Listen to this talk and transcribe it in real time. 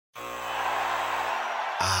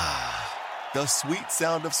The sweet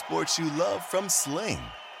sound of sports you love from Sling.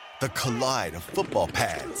 The collide of football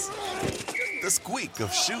pads. The squeak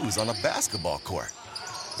of shoes on a basketball court.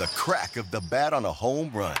 The crack of the bat on a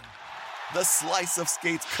home run. The slice of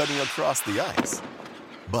skates cutting across the ice.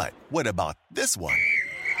 But what about this one?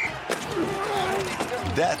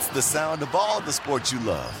 That's the sound of all the sports you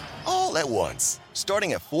love, all at once.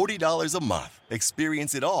 Starting at $40 a month.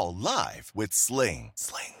 Experience it all live with Sling.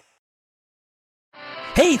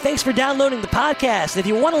 Hey, thanks for downloading the podcast. If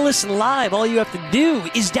you want to listen live, all you have to do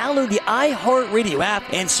is download the iHeartRadio app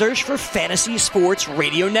and search for Fantasy Sports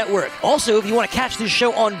Radio Network. Also, if you want to catch this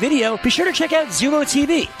show on video, be sure to check out Zumo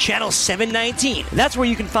TV, channel 719. That's where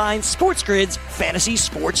you can find Sports Grid's Fantasy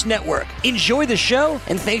Sports Network. Enjoy the show,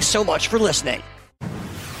 and thanks so much for listening.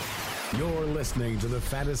 You're listening to the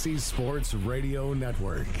Fantasy Sports Radio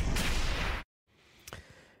Network.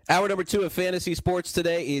 Hour number 2 of Fantasy Sports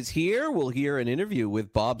Today is here. We'll hear an interview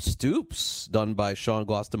with Bob Stoops, done by Sean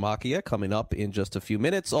Guastamacchia, coming up in just a few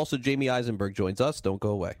minutes. Also, Jamie Eisenberg joins us. Don't go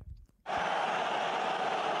away.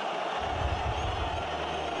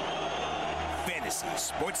 Fantasy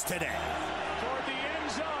Sports Today. Toward the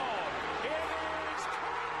end zone. It is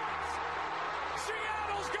caught.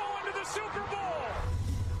 Seattle's going to the Super Bowl.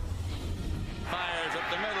 Fires up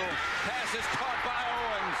the middle. Pass is caught by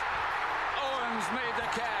Owens. Owens made the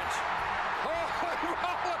catch.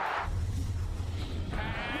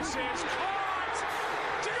 Pass is caught.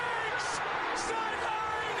 Diggs.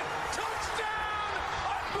 Sideline. Touchdown.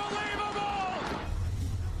 Unbelievable.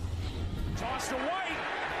 Toss to White.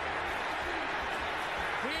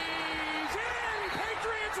 He's in.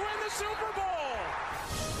 Patriots win the Super Bowl.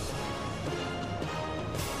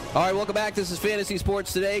 All right, welcome back. This is Fantasy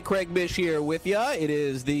Sports Today. Craig Mish here with you. It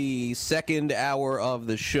is the second hour of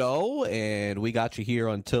the show, and we got you here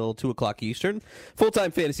until 2 o'clock Eastern.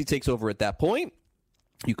 Full-time Fantasy takes over at that point.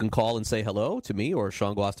 You can call and say hello to me or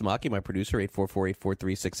Sean Guastamacchia, my producer,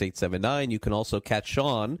 844-843-6879. You can also catch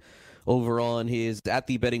Sean over on his At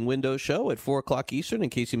the Betting Window show at 4 o'clock Eastern.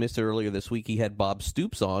 In case you missed it earlier this week, he had Bob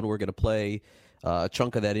Stoops on. We're going to play a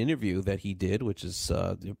chunk of that interview that he did, which is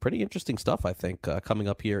pretty interesting stuff, I think, coming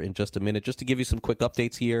up here in just a minute. Just to give you some quick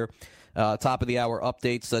updates here, top of the hour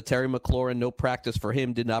updates. Terry McLaurin, no practice for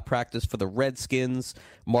him, did not practice for the Redskins.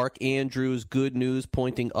 Mark Andrews, good news,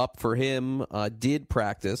 pointing up for him, did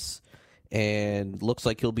practice, and looks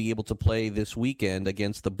like he'll be able to play this weekend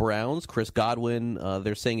against the Browns. Chris Godwin,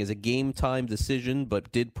 they're saying is a game-time decision,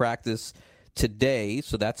 but did practice today,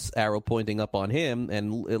 so that's arrow pointing up on him,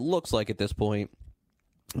 and it looks like at this point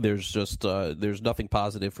there's just there's nothing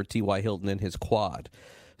positive for T.Y. Hilton and his quad,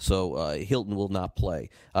 so Hilton will not play.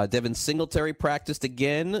 Devin Singletary practiced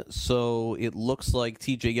again, so it looks like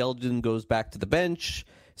T.J. Yeldon goes back to the bench.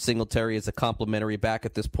 Singletary is a complimentary back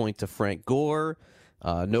at this point to Frank Gore.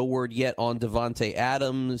 No word yet on Devontae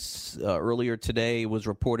Adams. Earlier today it was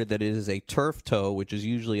reported that it is a turf toe, which is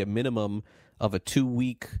usually a minimum of a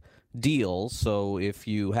 2-week deal. So if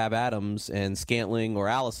you have Adams and Scantling or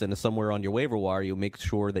Allison is somewhere on your waiver wire, you make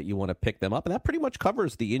sure that you want to pick them up. And that pretty much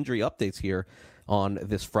covers the injury updates here on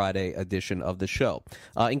this Friday edition of the show.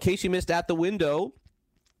 In case you missed At the Window,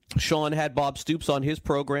 Sean had Bob Stoops on his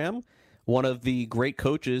program. One of the great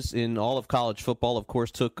coaches in all of college football, of course,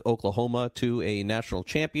 took Oklahoma to a national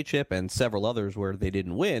championship and several others where they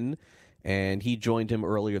didn't win. And he joined him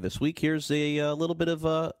earlier this week. Here's a little bit of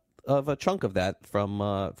a chunk of that from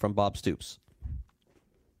Bob Stoops.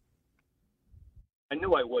 I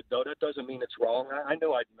knew I would, though. That doesn't mean it's wrong. I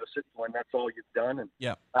knew I'd miss it when that's all you've done. And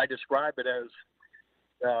yeah. I describe it as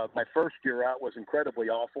my first year out was incredibly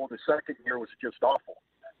awful. The second year was just awful.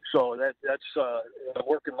 So that's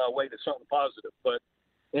working my way to something positive. But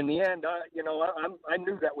in the end, I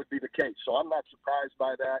knew that would be the case. So I'm not surprised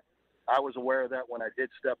by that. I was aware of that when I did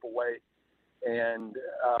step away. And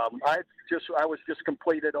I was just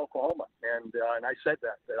complete at Oklahoma, and I said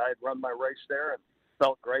that I had run my race there and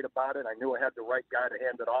felt great about it. I knew I had the right guy to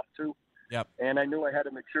hand it off to, yep. And I knew I had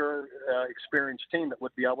a mature, experienced team that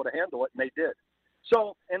would be able to handle it, and they did.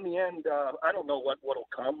 So in the end, I don't know what'll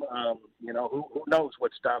come. Who knows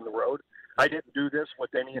what's down the road? I didn't do this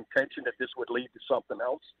with any intention that this would lead to something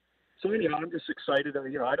else. So anyhow, I'm just excited.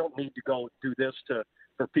 I don't need to go do this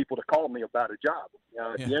for people to call me about a job.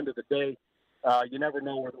 At the end of the day. You never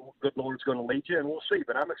know where the good Lord's going to lead you, and we'll see.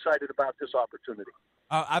 But I'm excited about this opportunity.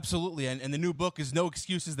 Absolutely, and the new book is No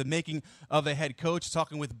Excuses, The Making of a Head Coach,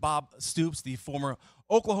 talking with Bob Stoops, the former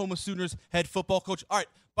Oklahoma Sooners head football coach. All right,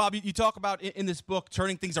 Bob, you talk about in this book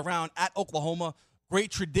turning things around at Oklahoma.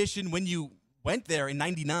 Great tradition when you went there in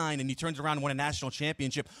 '99 and you turned around and won a national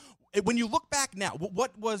championship. when you look back now,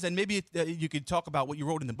 what was, and maybe you could talk about what you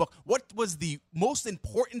wrote in the book, what was the most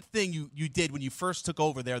important thing you did when you first took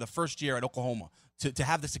over there the first year at Oklahoma to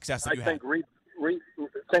have the success that you had? I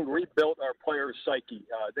think rebuilt our players' psyche.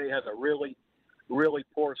 They had a really, really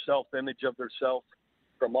poor self-image of themselves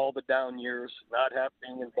from all the down years, not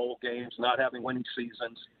having in bowl games, not having winning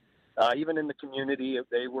seasons. Even in the community,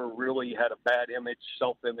 they had a bad image,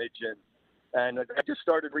 self-image, and I just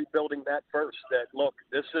started rebuilding that first. That look,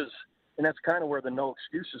 and that's kind of where the no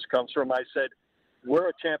excuses comes from. I said, we're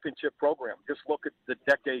a championship program. Just look at the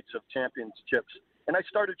decades of championships, and I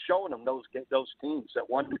started showing them those teams that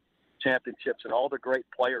won championships and all the great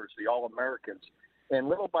players, the All-Americans. And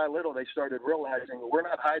little by little, they started realizing we're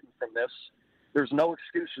not hiding from this. There's no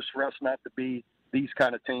excuses for us not to be these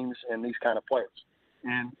kind of teams and these kind of players.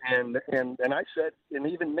 And I said, and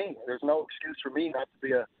even me, there's no excuse for me not to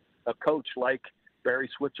be a coach like Barry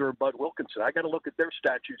Switzer or Bud Wilkinson. I got to look at their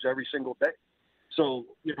statues every single day. So,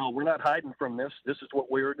 we're not hiding from this. This is what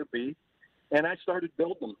we are to be. And I started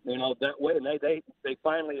building them, that way. And they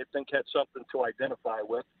finally, I think, had something to identify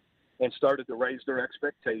with and started to raise their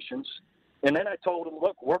expectations. And then I told them,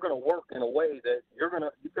 look, we're going to work in a way that you're going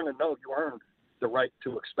to know you earned the right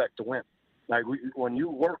to expect to win. Now, when you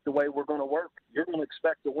work the way we're going to work, you're going to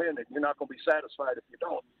expect to win, and you're not going to be satisfied if you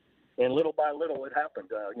don't. And little by little, it happened.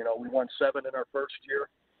 We won 7 in our first year,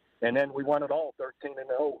 and then we won it all,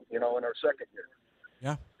 13-0, in our second year.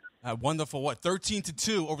 Yeah, wonderful.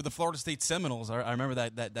 13-2 over the Florida State Seminoles. I remember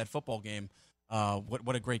that football game.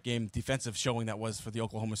 What a great game, defensive showing that was for the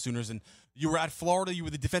Oklahoma Sooners. And you were at Florida. You were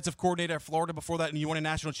the defensive coordinator at Florida before that, and you won a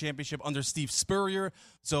national championship under Steve Spurrier.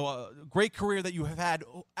 So great career that you have had.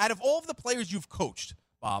 Out of all of the players you've coached,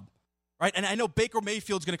 Bob, right? And I know Baker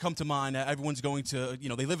Mayfield's going to come to mind. Everyone's going to,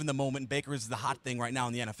 they live in the moment, and Baker is the hot thing right now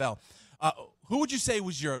in the NFL. Who would you say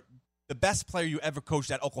was the best player you ever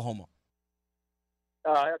coached at Oklahoma?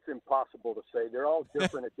 That's impossible to say. They're all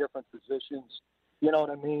different at different positions. You know what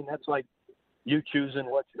I mean? That's like you choosing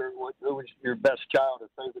who is your best child or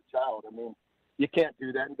favorite child. I mean, you can't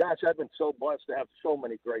do that. And gosh, I've been so blessed to have so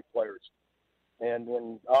many great players, and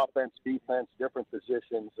in offense, defense, different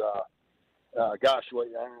positions. I've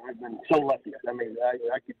been so lucky. I mean,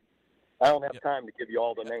 I don't have time to give you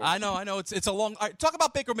all the names. I know. It's a long. All right, talk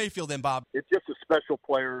about Baker Mayfield then, Bob. It's just a special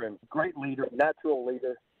player and great leader, natural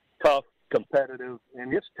leader, tough, competitive,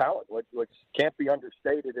 and his talent, which can't be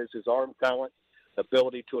understated, is his arm talent,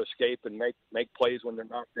 ability to escape and make plays when they're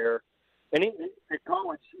not there. And at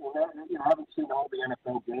college, I haven't seen all the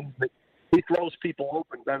NFL games, but he throws people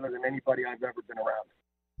open better than anybody I've ever been around.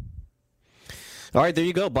 All right, there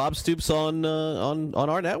you go. Bob Stoops on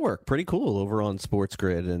our network. Pretty cool over on Sports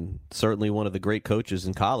Grid, and certainly one of the great coaches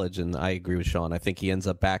in college. And I agree with Sean. I think he ends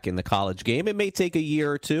up back in the college game. It may take a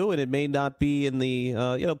year or two, and it may not be in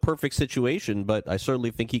the perfect situation, but I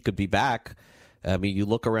certainly think he could be back. I mean, you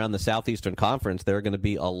look around the Southeastern Conference, there are going to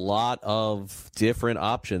be a lot of different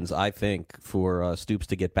options, I think, for Stoops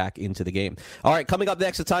to get back into the game. All right, coming up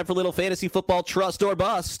next, it's time for a little fantasy football trust or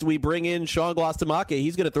bust. We bring in Sean Guastamacche.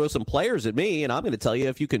 He's going to throw some players at me, and I'm going to tell you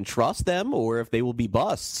if you can trust them or if they will be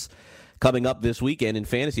busts. Coming up this weekend in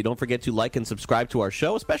fantasy, don't forget to like and subscribe to our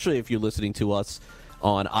show, especially if you're listening to us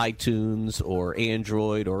on iTunes or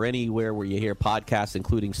Android or anywhere where you hear podcasts,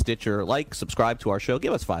 including Stitcher. Like, subscribe to our show.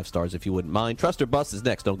 Give us 5 stars if you wouldn't mind. Trust or Bust is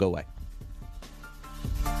next. Don't go away.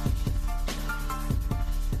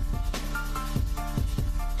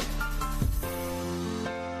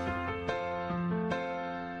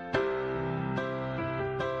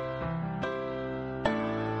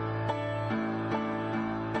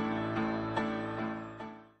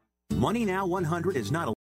 Money Now 100 is not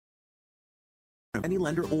a any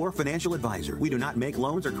lender or financial advisor. We do not make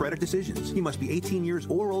loans or credit decisions. You must be 18 years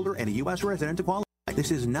or older and a U.S. resident to qualify.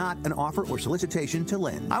 This is not an offer or solicitation to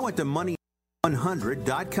lend. I went to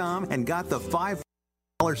money100.com and got the $5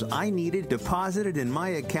 I needed deposited in my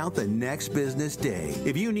account the next business day.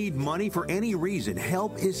 If you need money for any reason,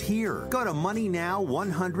 help is here. Go to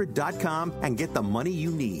moneynow100.com and get the money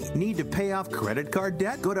you need. Need to pay off credit card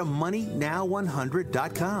debt? Go to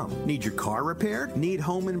moneynow100.com. Need your car repaired? Need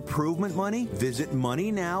home improvement money? Visit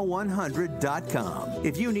moneynow100.com.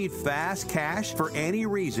 If you need fast cash for any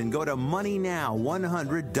reason, go to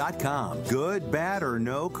moneynow100.com. Good, bad, or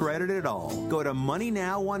no credit at all. Go to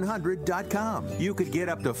moneynow100.com. You could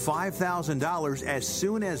get up to $5,000 as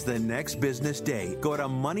soon as the next business day. Go to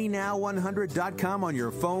moneynow100.com on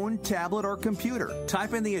your phone, tablet, or computer.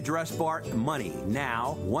 Type in the address bar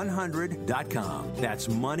moneynow100.com. That's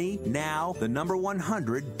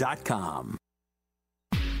moneynow100.com.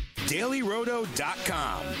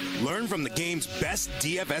 DailyRoto.com. Learn from the game's best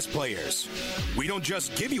DFS players. We don't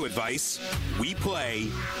just give you advice, we play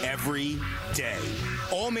every day.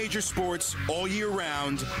 All major sports, all year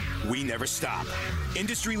round, we never stop.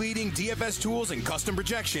 Industry-leading DFS tools and custom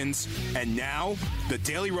projections, and now, the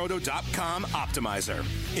DailyRoto.com Optimizer.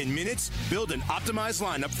 In minutes, build an optimized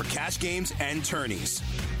lineup for cash games and tourneys.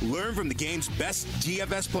 Learn from the game's best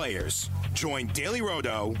DFS players. Join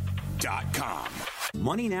DailyRoto.com.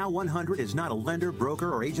 Money Now 100 is not a lender,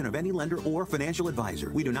 broker, or agent of any lender or financial advisor.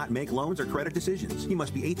 We do not make loans or credit decisions. You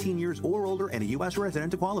must be 18 years or older and a U.S.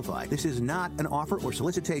 resident to qualify. This is not an offer or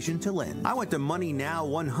solicitation to lend. I went to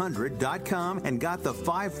MoneyNow100.com and got the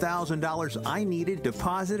 $5,000 I needed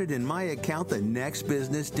deposited in my account the next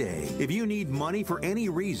business day. If you need money for any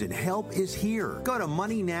reason, help is here. Go to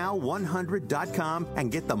MoneyNow100.com and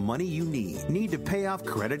get the money you need. Need to pay off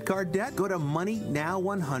credit card debt? Go to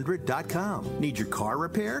MoneyNow100.com. Need your car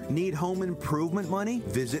repaired? Need home improvement money?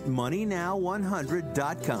 Visit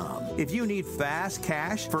MoneyNow100.com. If you need fast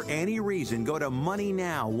cash for any reason, go to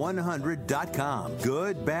MoneyNow100.com.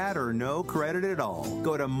 Good, bad, or no credit at all.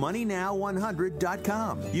 Go to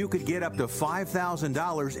MoneyNow100.com. You could get up to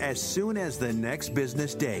 $5,000 as soon as the next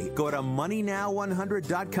business day. Go to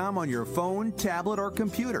MoneyNow100.com on your phone, tablet, or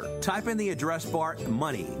computer. Type in the address bar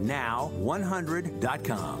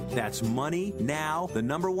MoneyNow100.com. That's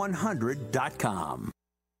MoneyNow100.com.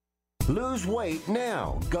 Lose weight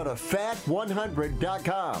now. Go to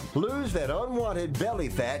fat100.com. Lose that unwanted belly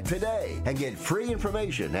fat today and get free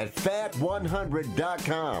information at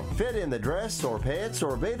fat100.com. Fit in the dress or pants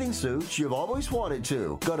or bathing suits you've always wanted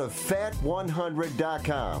to. Go to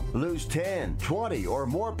fat100.com. Lose 10, 20, or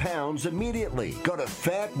more pounds immediately. Go to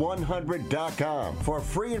fat100.com. For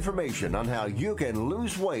free information on how you can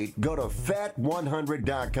lose weight, go to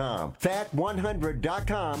fat100.com.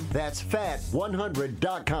 Fat100.com. That's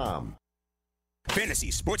fat100.com. Fantasy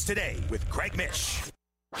Sports Today with Craig Mish.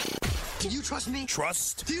 Do you trust me?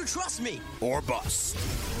 Trust. Do you trust me? Or bust.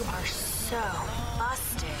 You are so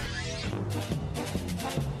busted.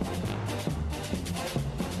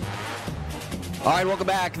 All right, welcome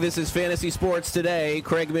back. This is Fantasy Sports Today.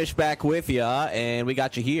 Craig Mish back with you, and we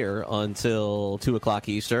got you here until 2 o'clock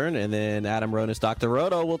Eastern, and then Adam Ronis, Dr.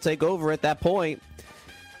 Roto will take over at that point.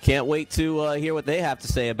 Can't wait to hear what they have to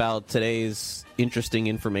say about today's interesting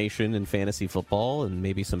information in fantasy football and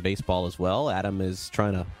maybe some baseball as well. Adam is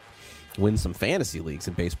trying to win some fantasy leagues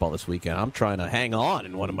in baseball this weekend. I'm trying to hang on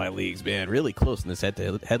in one of my leagues, man. Really close in this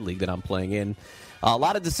head-to-head league that I'm playing in. A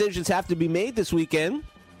lot of decisions have to be made this weekend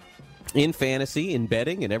in fantasy, in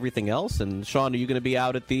betting, and everything else. And, Sean, are you going to be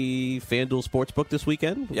out at the FanDuel Sportsbook this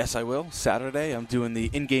weekend? Yes, I will. Saturday, I'm doing the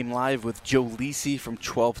in-game live with Joe Lisi from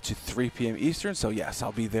 12 to 3 p.m. Eastern. So, yes,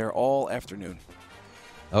 I'll be there all afternoon.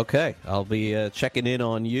 Okay. I'll be checking in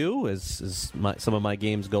on you as some of my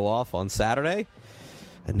games go off on Saturday.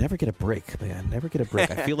 I never get a break, man. Never get a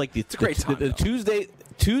break. I feel like it's a great time, the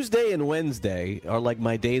Tuesday and Wednesday are like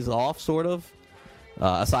my days off, sort of.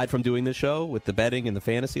 Aside from doing the show with the betting and the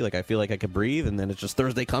fantasy, like I feel like I could breathe, and then it's just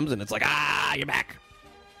Thursday comes and it's like, you're back.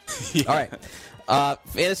 Yeah. All right.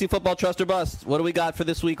 Fantasy football, trust or bust. What do we got for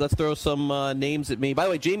this week? Let's throw some names at me. By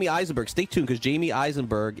the way, Jamie Eisenberg, stay tuned because Jamie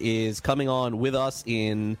Eisenberg is coming on with us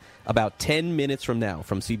in about 10 minutes from now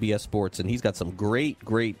from CBS Sports, and he's got some great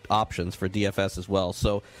options for DFS as well.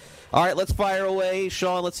 So, all right, let's fire away.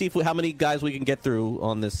 Sean, let's see how many guys we can get through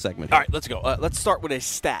on this segment here. All right, let's go. Let's start with a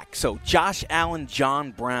stack. So Josh Allen,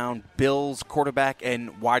 John Brown, Bills quarterback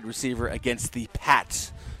and wide receiver against the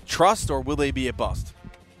Pats. Trust or will they be a bust?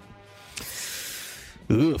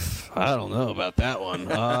 Oof, I don't know about that one.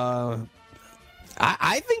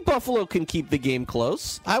 I think Buffalo can keep the game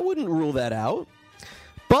close. I wouldn't rule that out.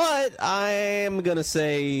 But I am going to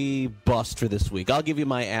say bust for this week. I'll give you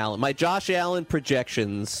my Allen. My Josh Allen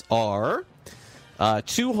projections are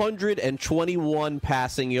 221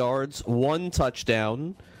 passing yards, 1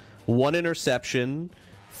 touchdown, 1 interception,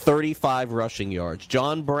 35 rushing yards.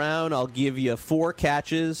 John Brown, I'll give you 4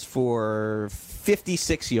 catches for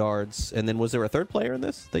 56 yards. And then was there a third player in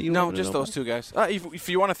this that you? No, just those 2 guys. If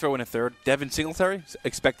you want to throw in a third, Devin Singletary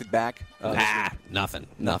expected back. Nothing.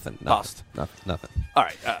 Bust. Nothing. All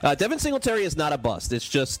right. Devin Singletary is not a bust. It's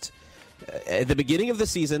just at the beginning of the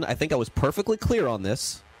season, I think I was perfectly clear on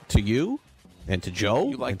this to you and to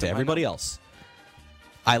Joe and to everybody else.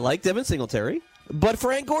 I like Devin Singletary. But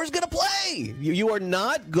Frank Gore's going to play. You are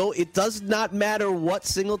not It does not matter what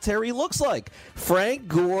Singletary looks like. Frank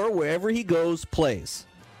Gore, wherever he goes, plays.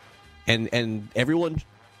 And everyone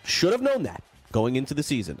should have known that going into the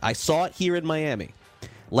season. I saw it here in Miami.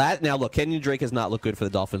 Now, look, Kenyon Drake has not looked good for the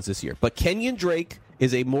Dolphins this year, but Kenyon Drake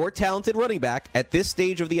is a more talented running back at this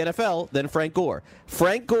stage of the NFL than Frank Gore.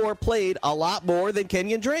 Frank Gore played a lot more than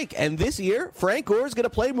Kenyon Drake, and this year, Frank Gore is going to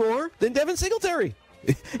play more than Devin Singletary.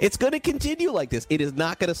 It's going to continue like this. It is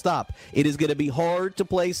not going to stop. It is going to be hard to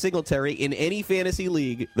play Singletary in any fantasy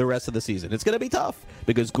league the rest of the season. It's going to be tough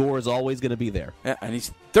because Gore is always going to be there. Yeah, and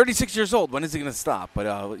he's 36 years old. When is he going to stop?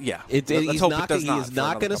 But yeah, let's hope it does not. He is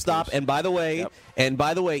not going to stop. Years. And by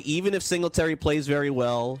the way, even if Singletary plays very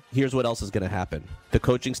well, here's what else is going to happen. The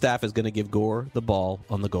coaching staff is going to give Gore the ball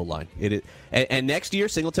on the goal line. And next year,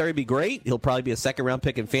 Singletary will be great. He'll probably be a second-round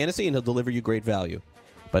pick in fantasy, and he'll deliver you great value.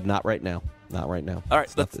 But not right now. Not right now. All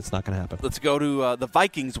right, it's not going to happen. Let's go to the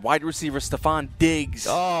Vikings wide receiver Stephon Diggs.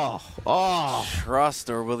 Oh. Trust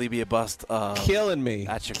or will he be a bust? Killing me.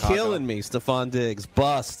 At Chicago. Killing me, Stephon Diggs.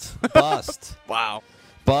 Bust. Wow.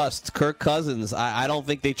 Bust. Kirk Cousins. I don't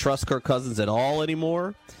think they trust Kirk Cousins at all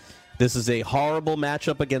anymore. This is a horrible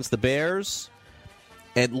matchup against the Bears.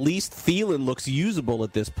 At least Thielen looks usable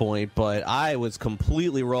at this point, but I was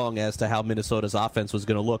completely wrong as to how Minnesota's offense was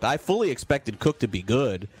going to look. I fully expected Cook to be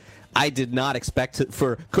good. I did not expect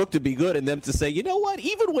for Cook to be good and them to say, you know what,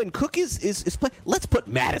 even when Cook is playing, let's put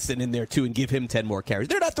Madison in there too and give him 10 more carries.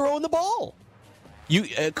 They're not throwing the ball.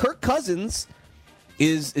 Kirk Cousins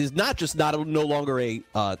is no longer a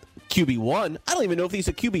QB1. I don't even know if he's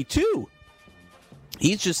a QB2.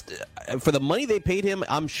 He's just, for the money they paid him,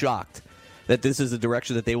 I'm shocked that this is the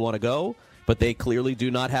direction that they want to go, but they clearly do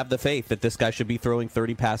not have the faith that this guy should be throwing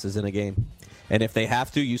 30 passes in a game. And if they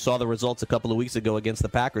have to, you saw the results a couple of weeks ago against the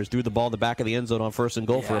Packers, threw the ball in the back of the end zone on 1st and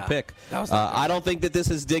goal for a pick. I don't think that this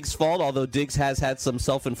is Diggs' fault, although Diggs has had some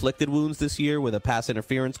self-inflicted wounds this year with a pass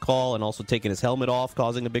interference call and also taking his helmet off,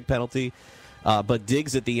 causing a big penalty. But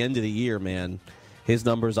Diggs at the end of the year, man, his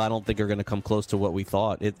numbers I don't think are going to come close to what we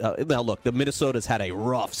thought. Now, look, the Minnesota's had a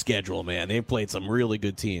rough schedule, man. They've played some really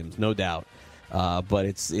good teams, no doubt. But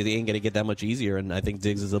it ain't going to get that much easier, and I think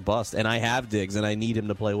Diggs is a bust. And I have Diggs, and I need him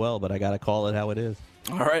to play well, but I got to call it how it is.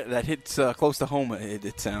 All right, that hits close to home,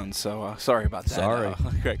 it sounds. So sorry about that. Sorry.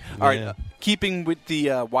 Greg. All right, keeping with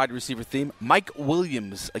the wide receiver theme, Mike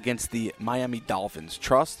Williams against the Miami Dolphins.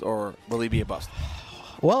 Trust or will he be a bust?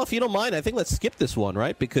 Well, if you don't mind, I think let's skip this one,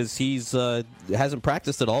 right? Because he's hasn't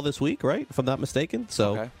practiced at all this week, right? If I'm not mistaken.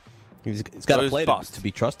 So he's got to play to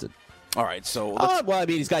be trusted. All right, so well, I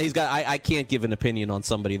mean, he's got. I can't give an opinion on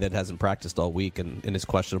somebody that hasn't practiced all week and is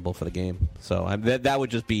questionable for the game. So that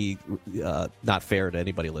would just be not fair to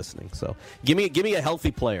anybody listening. So give me a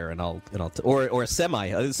healthy player, and I'll or a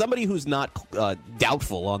semi somebody who's not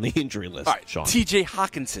doubtful on the injury list. All right, Sean. T.J.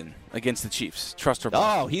 Hawkinson against the Chiefs. Trust or bust?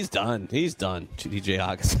 Oh, he's done. He's done. T.J.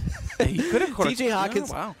 Hawkinson. He could have. T.J.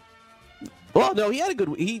 Hawkinson. Wow. Well, no, he had a good.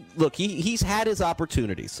 He's had his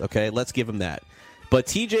opportunities. Okay, let's give him that. But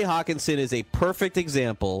T.J. Hawkinson is a perfect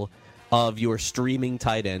example of your streaming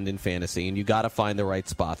tight end in fantasy, and you got to find the right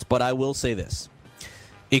spots. But I will say this.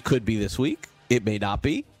 It could be this week. It may not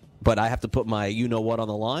be. But I have to put my you-know-what on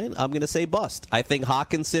the line. I'm going to say bust. I think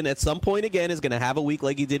Hawkinson at some point again is going to have a week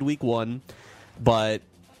like he did week 1. But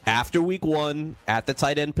after week 1, at the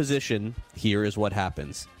tight end position, here is what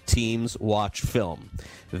happens. Teams watch film.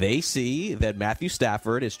 They see that Matthew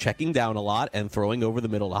Stafford is checking down a lot and throwing over the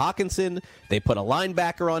middle to Hawkinson. They put a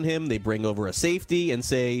linebacker on him. They bring over a safety and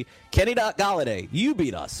say, Kenny Golladay, you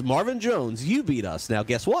beat us. Marvin Jones, you beat us. Now,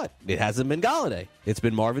 guess what? It hasn't been Golladay. It's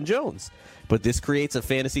been Marvin Jones. But this creates a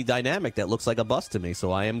fantasy dynamic that looks like a bust to me,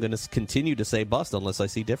 so I am going to continue to say bust unless I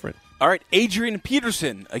see different. All right, Adrian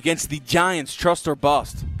Peterson against the Giants. Trust or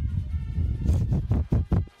bust?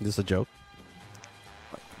 Is this a joke?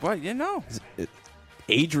 Well, you know.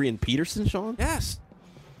 Adrian Peterson, Sean? Yes.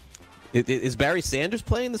 Is Barry Sanders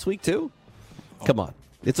playing this week, too? Come on.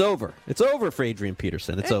 It's over. It's over for Adrian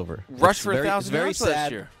Peterson. It's over. Rushed for 1,000 yards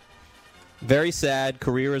last year. Very sad.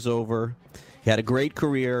 Career is over. He had a great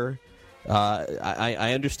career.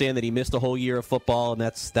 I understand that he missed a whole year of football, and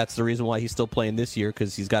that's the reason why he's still playing this year,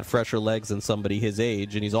 because he's got fresher legs than somebody his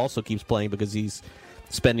age, and he also keeps playing because he's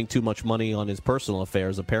spending too much money on his personal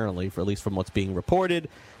affairs, apparently, for at least from what's being reported.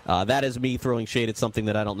 That is me throwing shade at something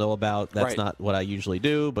that I don't know about. That's not what I usually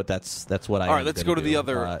do, but that's what I. All right, let's go to the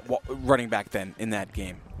other running back then in that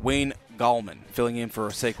game. Wayne Gallman filling in for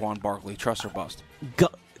Saquon Barkley. Trust or bust?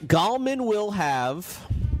 Gallman will have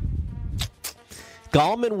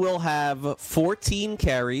 14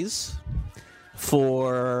 carries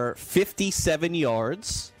for 57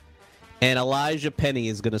 yards. And Elijah Penny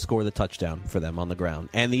is going to score the touchdown for them on the ground.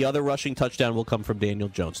 And the other rushing touchdown will come from Daniel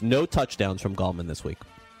Jones. No touchdowns from Gallman this week.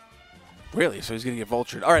 Really? So he's going to get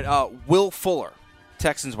vultured. All right, Will Fuller,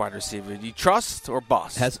 Texans wide receiver. Do you trust or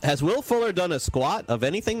bust? Has Will Fuller done a squat of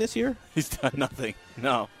anything this year? He's done nothing.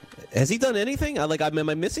 No. Has he done anything? Am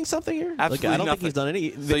I missing something here? Absolutely I don't nothing. think he's done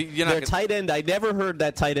any. So you're not their tight end, I never heard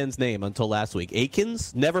that tight end's name until last week.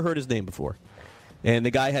 Akins, never heard his name before. And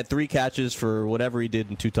the guy had 3 catches for whatever he did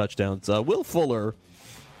and 2 touchdowns. Will Fuller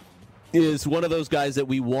is one of those guys that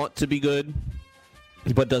we want to be good,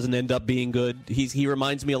 but doesn't end up being good. He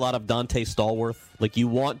reminds me a lot of Dante Stallworth. Like, you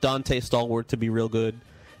want Dante Stallworth to be real good,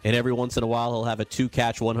 and every once in a while he'll have a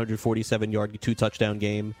 2-catch, 147-yard, 2-touchdown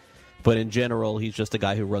game. But in general, he's just a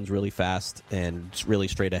guy who runs really fast and really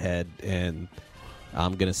straight ahead. And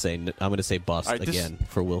I'm gonna say bust again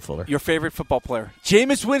for Will Fuller. Your favorite football player,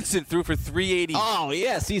 Jameis Winston, threw for 380. Oh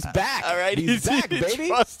yes, he's back. All right, he's back, baby.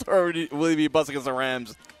 Trust or will he be bust against the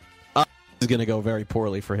Rams? It's going to go very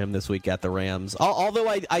poorly for him this week at the Rams. Although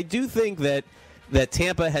I do think that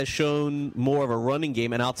Tampa has shown more of a running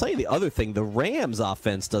game. And I'll tell you the other thing, the Rams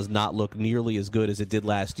offense does not look nearly as good as it did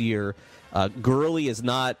last year. Gurley is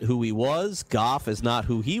not who he was. Goff is not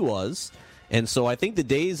who he was. And so I think the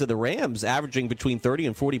days of the Rams averaging between 30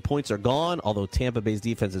 and 40 points are gone, although Tampa Bay's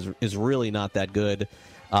defense is really not that good.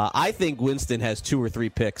 I think Winston has 2 or 3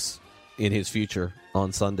 picks in his future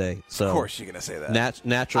on Sunday. So of course you're going to say that.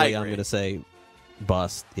 Naturally, I'm going to say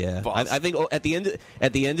bust. Yeah, bust. I think at the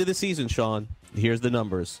end of the season, Sean, here's the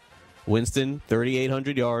numbers: Winston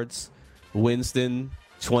 3,800 yards, Winston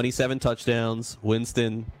 27 touchdowns,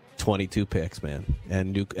 Winston 22 picks, man,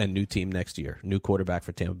 and new team next year, new quarterback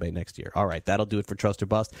for Tampa Bay next year. All right, that'll do it for Trust or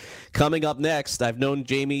Bust. Coming up next, I've known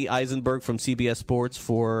Jamie Eisenberg from CBS Sports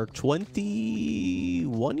for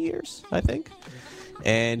 21 years, I think.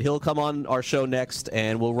 And he'll come on our show next,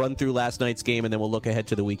 and we'll run through last night's game, and then we'll look ahead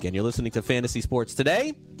to the weekend. You're listening to Fantasy Sports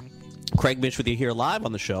Today. Craig Mish with you here live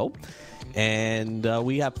on the show. And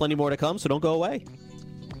we have plenty more to come, so don't go away.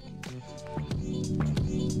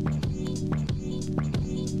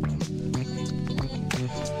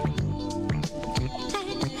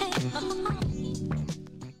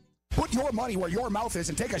 Put your money where your mouth is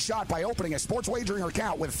and take a shot by opening a sports wagering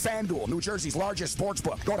account with FanDuel, New Jersey's largest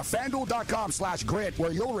sportsbook. Go to FanDuel.com/grid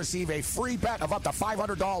where you'll receive a free bet of up to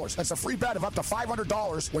 $500. That's a free bet of up to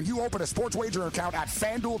 $500 when you open a sports wagering account at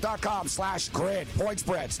FanDuel.com/grid. Point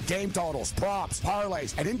spreads, game totals, props,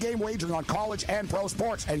 parlays, and in-game wagering on college and pro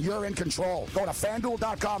sports, and you're in control. Go to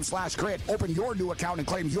FanDuel.com/grid. Open your new account and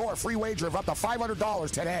claim your free wager of up to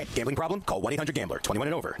 $500 today. Gambling problem? Call 1-800-GAMBLER. 21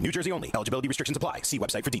 and over. New Jersey only. Eligibility restrictions apply. See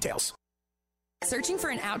website for details. Searching for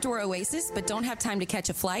an outdoor oasis but don't have time to catch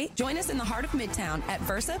a flight? Join us in the heart of Midtown at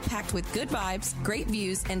Versa, packed with good vibes, great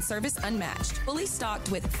views, and service unmatched. Fully stocked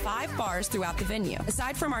with 5 bars throughout the venue.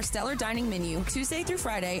 Aside from our stellar dining menu, Tuesday through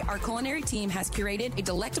Friday, our culinary team has curated a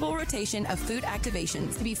delectable rotation of food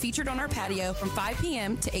activations to be featured on our patio from 5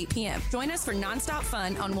 p.m. to 8 p.m. Join us for nonstop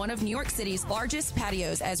fun on one of New York City's largest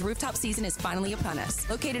patios as rooftop season is finally upon us.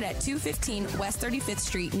 Located at 215 West 35th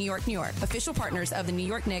Street, New York, New York. Official partners of the New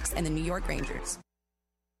York Knicks and the New York Rangers.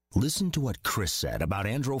 Listen to what Chris said about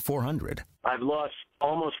Andro 400. I've lost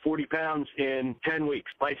almost 40 pounds in 10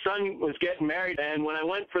 weeks. My son was getting married, and when I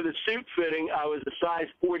went for the suit fitting, I was a size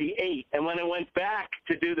 48. And when I went back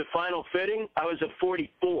to do the final fitting, I was a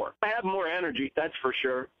 44. I have more energy, that's for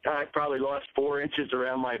sure. I probably lost 4 inches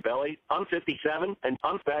around my belly. I'm 57, and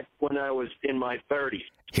I'm back when I was in my 30s.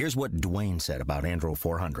 Here's what Dwayne said about Andro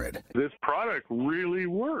 400. This product really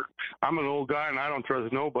works. I'm an old guy, and I don't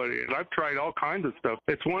trust nobody. And I've tried all kinds of stuff.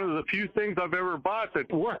 It's one of the few things I've ever bought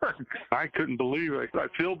that works. I couldn't believe it. I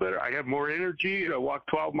feel better. I have more energy. I walk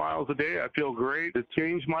 12 miles a day. I feel great. It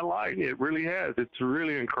changed my life. It really has. It's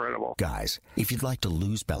really incredible. Guys, if you'd like to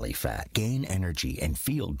lose belly fat, gain energy, and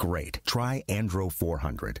feel great, try Andro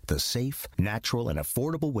 400, the safe, natural, and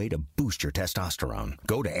affordable way to boost your testosterone.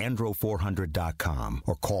 Go to andro400.com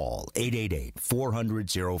or call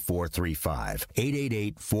 888-400-0435.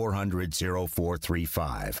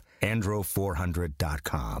 888-400-0435.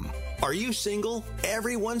 andro400.com. Are you single?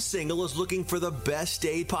 Everyone single is looking for the best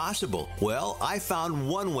date possible. Well, I found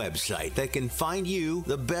one website that can find you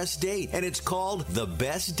the best date, and it's called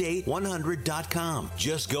thebestdate100.com.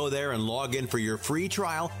 Just go there and log in for your free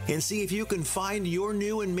trial and see if you can find your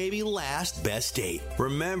new and maybe last best date.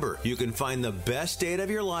 Remember, you can find the best date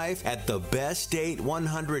of your life at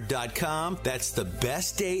thebestdate100.com. That's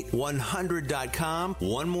thebestdate100.com.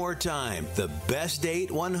 One more time,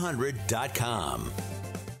 thebestdate100.com.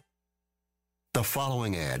 The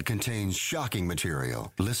following ad contains shocking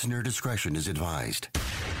material. Listener discretion is advised.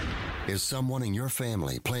 Is someone in your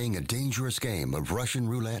family playing a dangerous game of Russian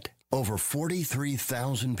roulette? Over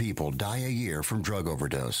 43,000 people die a year from drug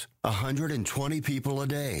overdose. 120 people a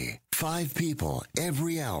day. 5 people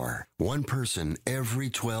every hour. 1 person every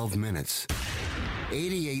 12 minutes.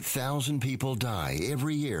 88,000 people die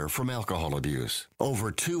every year from alcohol abuse. Over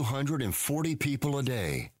 240 people a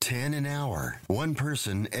day. 10 an hour. 1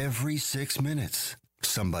 person every 6 minutes.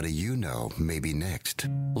 Somebody you know may be next.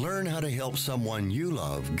 Learn how to help someone you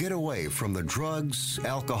love get away from the drugs,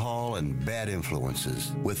 alcohol, and bad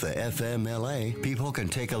influences. With the FMLA, people can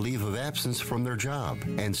take a leave of absence from their job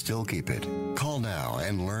and still keep it. Call now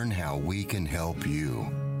and learn how we can help you.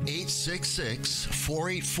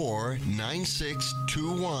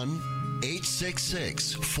 866-484-9621.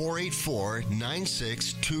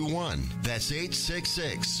 866-484-9621. That's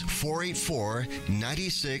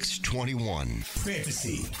 866-484-9621.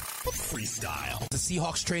 Fantasy Freestyle. The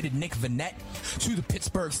Seahawks traded Nick Vannett to the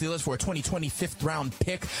Pittsburgh Steelers for a 2020 5th-round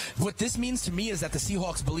pick. What this means to me is that the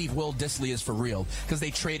Seahawks believe Will Dissly is for real because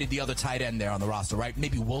they traded the other tight end there on the roster, right?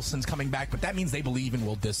 Maybe Wilson's coming back, but that means they believe in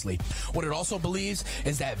Will Dissly. What it also believes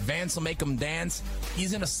is that Vance will make him dance.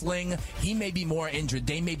 He's in a sling. He may be more injured.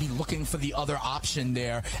 They may be looking for the other option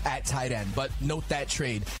there at tight end, but note that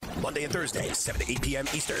trade. Monday and Thursday, 7 to 8 p.m.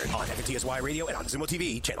 Eastern on FNTSY Radio and on Xumo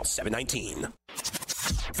TV, channel 719.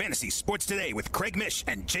 Fantasy Sports Today with Craig Mish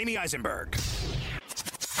and Jamie Eisenberg.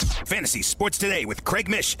 Fantasy Sports Today with Craig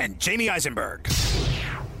Mish and Jamie Eisenberg.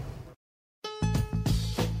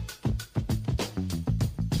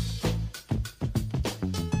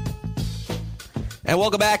 And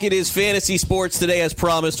welcome back. It is Fantasy Sports Today. As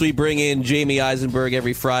promised, we bring in Jamie Eisenberg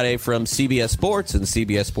every Friday from CBS Sports and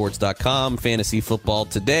CBSSports.com. Fantasy Football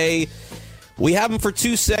Today. We have him for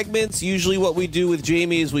 2 segments. Usually what we do with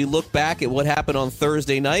Jamie is we look back at what happened on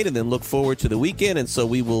Thursday night and then look forward to the weekend, and so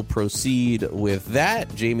we will proceed with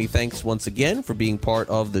that. Jamie, thanks once again for being part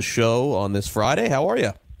of the show on this Friday. How are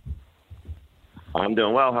you? I'm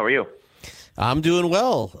doing well. How are you? I'm doing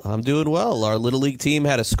well. Our Little League team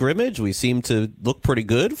had a scrimmage. We seem to look pretty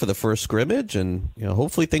good for the first scrimmage, and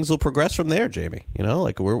hopefully things will progress from there, Jamie.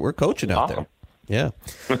 We're coaching out there. Yeah.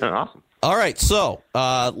 Awesome. All right, so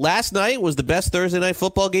last night was the best Thursday night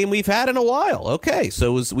football game we've had in a while. Okay,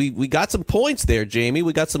 so we got some points there, Jamie.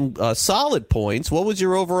 We got some solid points. What was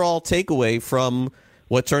your overall takeaway from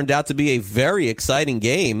what turned out to be a very exciting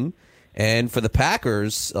game? And for the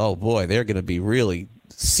Packers, oh boy, they're going to be really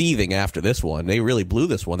seething after this one. They really blew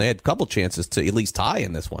this one. They had a couple chances to at least tie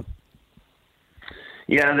in this one.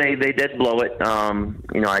 Yeah, they did blow it.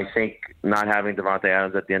 I think not having Davante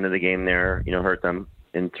Adams at the end of the game there, hurt them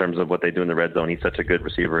in terms of what they do in the red zone. He's such a good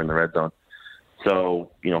receiver in the red zone.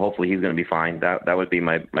 So, hopefully he's going to be fine. That would be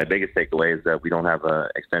my biggest takeaway, is that we don't have an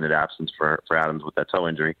extended absence for Adams with that toe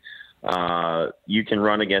injury. You can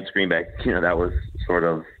run against Green Bay. That was sort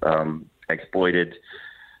of exploited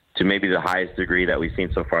to maybe the highest degree that we've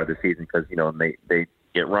seen so far this season, because, they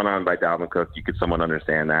get run on by Dalvin Cook. You could somewhat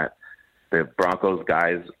understand that. The Broncos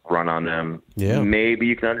guys run on them. Yeah. Maybe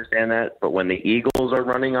you can understand that. But when the Eagles are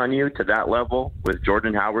running on you to that level with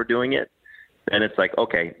Jordan Howard doing it, then it's like,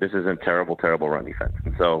 okay, this isn't terrible run defense.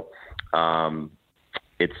 And so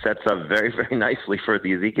it sets up very, very nicely for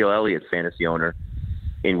the Ezekiel Elliott fantasy owner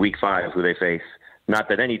in Week 5, who they face. Not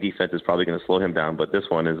that any defense is probably going to slow him down, but this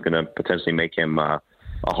one is going to potentially make him a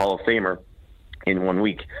Hall of Famer in 1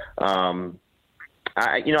 week.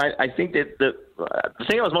 I think that the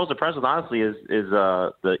thing I was most impressed with, honestly, is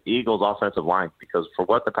the Eagles' offensive line, because for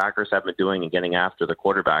what the Packers have been doing and getting after the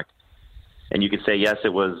quarterback, and you could say, yes,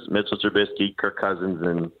 it was Mitchell Trubisky, Kirk Cousins,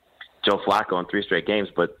 and Joe Flacco in 3 straight games,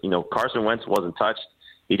 but, Carson Wentz wasn't touched.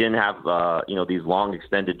 He didn't have, these long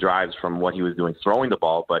extended drives from what he was doing throwing the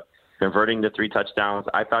ball, but converting the 3 touchdowns,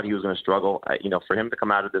 I thought he was going to struggle. For him to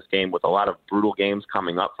come out of this game with a lot of brutal games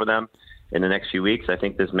coming up for them in the next few weeks, I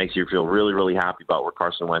think this makes you feel really, really happy about where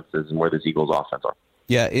Carson Wentz is and where this Eagles offense are.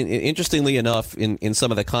 Yeah, interestingly enough, in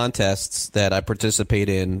some of the contests that I participate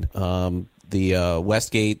in, the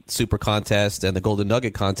Westgate Super Contest and the Golden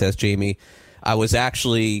Nugget Contest, Jamie, I was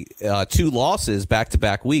actually 2 losses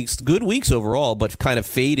back-to-back weeks, good weeks overall, but kind of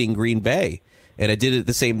fading Green Bay. And I did it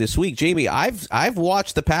the same this week. Jamie, I've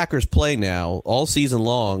watched the Packers play now all season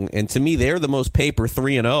long, and to me, they're the most paper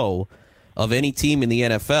 3-0 of any team in the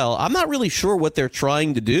NFL. I'm not really sure what they're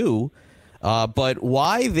trying to do, but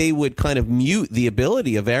why they would kind of mute the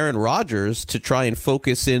ability of Aaron Rodgers to try and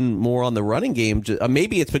focus in more on the running game.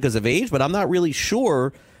 Maybe it's because of age, but I'm not really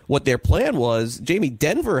sure what their plan was. Jamie,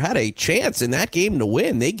 Denver had a chance in that game to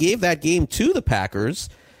win. They gave that game to the Packers.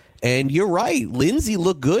 And you're right, Lindsey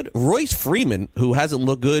looked good. Royce Freeman, who hasn't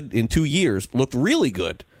looked good in 2 years, looked really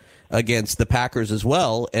good against the Packers as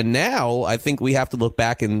well. And now I think we have to look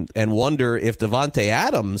back and wonder if Davante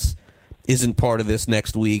Adams isn't part of this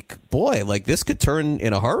next week, boy, like this could turn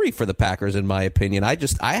in a hurry for the Packers, in my opinion.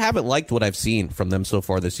 I haven't liked what I've seen from them so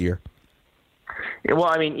far this year. Yeah, well,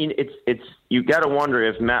 I mean, it's you got to wonder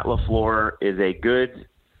if Matt LaFleur is a good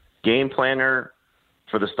game planner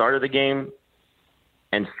for the start of the game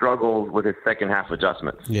and struggles with his second half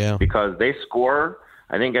adjustments. Yeah, because they score.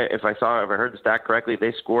 I think if I heard the stat correctly,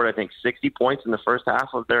 they scored I think 60 points in the first half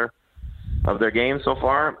of their game so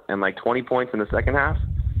far, and like 20 points in the second half.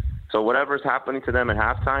 So whatever's happening to them at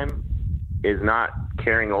halftime is not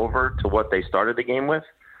carrying over to what they started the game with.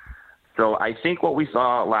 So I think what we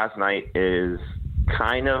saw last night is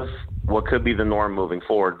kind of what could be the norm moving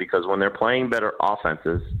forward, because when they're playing better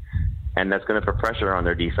offenses, and that's going to put pressure on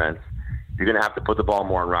their defense, you're going to have to put the ball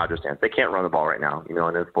more in Rodgers' hands. They can't run the ball right now,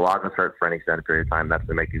 and if Balaga's hurt for any extended period of time, that's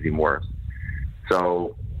going to make it even worse.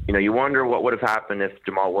 So, you wonder what would have happened if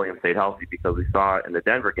Jamal Williams stayed healthy, because we saw in the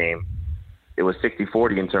Denver game, it was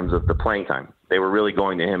 60-40 in terms of the playing time. They were really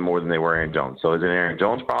going to him more than they were Aaron Jones. So is it an Aaron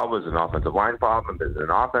Jones problem? Is it an offensive line problem? Is it an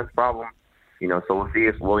offense problem? So we'll see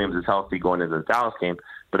if Williams is healthy going into the Dallas game.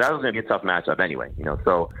 But that was going to be a tough matchup anyway.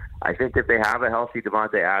 So I think if they have a healthy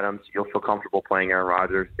Devontae Adams, you'll feel comfortable playing Aaron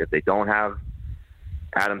Rodgers. If they don't have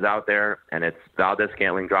Adams out there and it's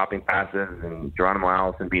Valdez-Scantling dropping passes and Geronimo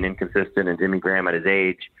Allison being inconsistent and Jimmy Graham at his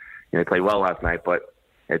age, they played well last night, but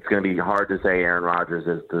it's going to be hard to say Aaron Rodgers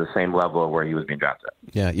is to the same level of where he was being drafted.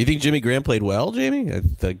 Yeah, you think Jimmy Graham played well, Jamie?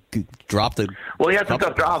 Well, he had some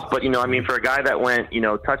tough drops, but for a guy that went,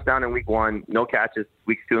 touchdown in week 1, no catches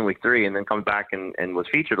weeks 2 and week 3, and then comes back and was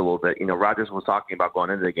featured a little bit. Rodgers was talking about going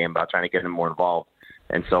into the game about trying to get him more involved,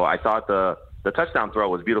 and so I thought the touchdown throw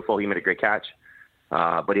was beautiful. He made a great catch,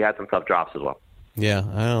 but he had some tough drops as well. Yeah,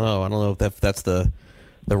 I don't know if that's the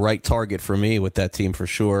right target for me with that team for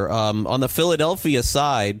sure. On the Philadelphia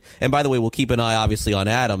side, and by the way, we'll keep an eye obviously on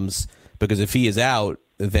Adams, because if he is out,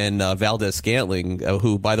 then Valdez-Scantling,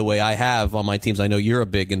 who, by the way, I have on my teams. I know you're a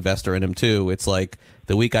big investor in him too. It's like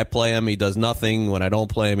the week I play him, he does nothing. When I don't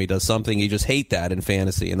play him, he does something. You just hate that in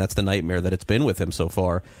fantasy, and that's the nightmare that it's been with him so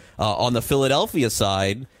far. On the Philadelphia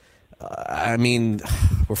side,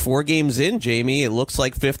 we're 4 games in, Jamie. It looks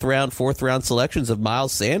like 5th round, 4th round selections of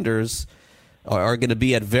Miles Sanders are going to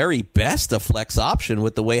be at very best a flex option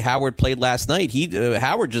with the way Howard played last night.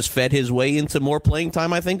 Howard just fed his way into more playing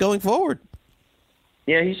time, I think, going forward.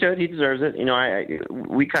 Yeah, he should. He deserves it.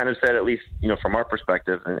 We kind of said, at least, from our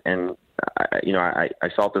perspective, and I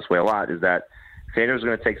felt this way a lot, is that Sanders is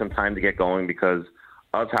going to take some time to get going because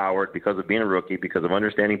of Howard, because of being a rookie, because of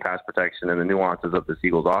understanding pass protection and the nuances of the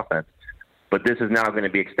Eagles offense. But this is now going to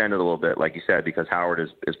be extended a little bit, like you said, because Howard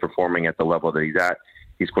is performing at the level that he's at.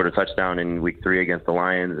 He scored a touchdown in week 3 against the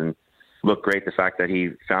Lions and looked great. The fact that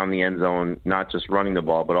he found the end zone, not just running the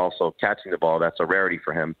ball, but also catching the ball, that's a rarity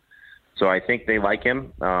for him. So I think they like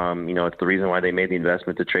him. It's the reason why they made the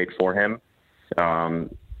investment to trade for him. It's going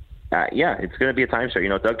to be a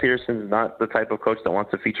timeshare. Doug Peterson is not the type of coach that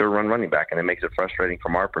wants to feature a running back, and it makes it frustrating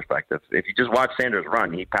from our perspective. If you just watch Sanders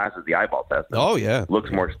run, he passes the eyeball test. Oh, yeah.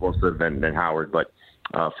 Looks more explosive than Howard. But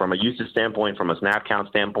from a usage standpoint, from a snap count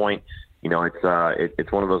standpoint,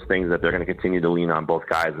 it's one of those things that they're going to continue to lean on both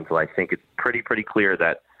guys until I think it's pretty clear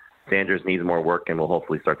that Sanders needs more work, and will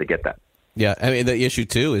hopefully start to get that. Yeah, the issue,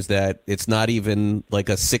 too, is that it's not even like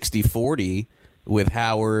a 60-40 with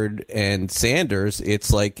Howard and Sanders.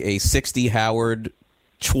 It's like a 60 Howard,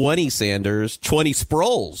 20 Sanders, 20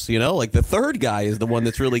 Sproles. Like the third guy is the one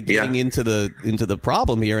that's really getting into the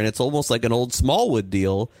problem here, and it's almost like an old Smallwood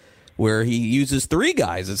deal where he uses 3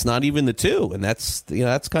 guys. It's not even the 2, and that's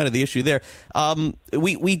kind of the issue there.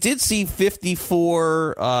 We did see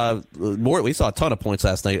 54 more. We saw a ton of points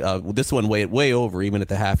last night. This one way over, even at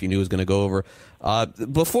the half. You knew it was going to go over.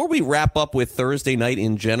 Before we wrap up with Thursday night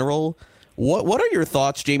in general, what are your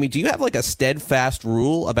thoughts, Jamie? Do you have like a steadfast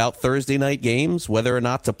rule about Thursday night games, whether or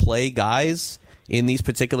not to play guys in these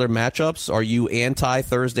particular matchups? Are you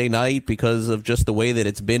anti-Thursday night because of just the way that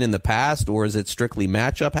it's been in the past, or is it strictly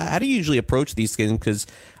matchup? How do you usually approach these things? Because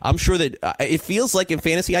I'm sure that it feels like in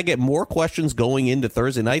fantasy I get more questions going into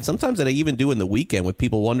Thursday night, sometimes than I even do in the weekend, with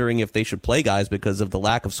people wondering if they should play guys because of the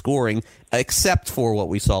lack of scoring, except for what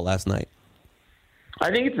we saw last night. I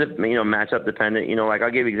think it's matchup dependent. Like I'll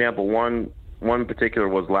give you an example. One particular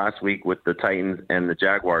was last week with the Titans and the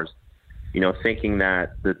Jaguars. Thinking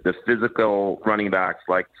that the physical running backs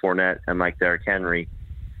like Fournette and like Derrick Henry,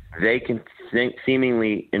 they can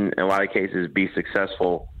seemingly, in a lot of cases, be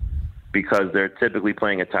successful because they're typically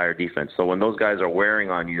playing a tired defense. So when those guys are wearing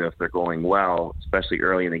on you, if they're going well, especially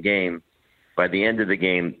early in the game, by the end of the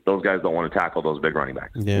game, those guys don't want to tackle those big running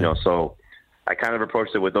backs. Yeah. So I kind of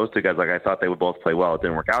approached it with those two guys like I thought they would both play well. It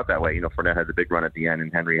didn't work out that way. Fournette had the big run at the end, and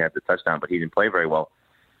Henry had the touchdown, but he didn't play very well.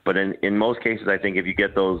 But in most cases, I think if you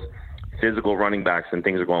get those physical running backs and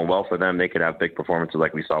things are going well for them, they could have big performances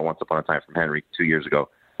like we saw once upon a time from Henry 2 years ago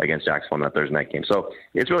against Jacksonville in that Thursday night game. So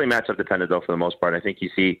it's really matchup dependent, though, for the most part. I think you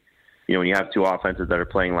see, when you have two offenses that are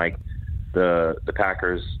playing like the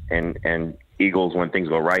Packers and Eagles when things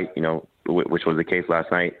go right, which was the case last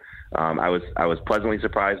night. I was pleasantly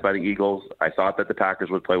surprised by the Eagles. I thought that the Packers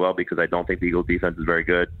would play well because I don't think the Eagles defense is very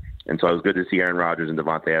good. And so it was good to see Aaron Rodgers and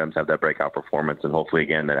Davante Adams have that breakout performance, and hopefully,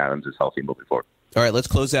 again, that Adams is healthy moving forward. All right, let's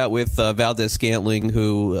close out with Valdes-Scantling,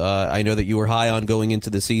 who I know that you were high on going into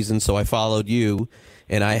the season, so I followed you,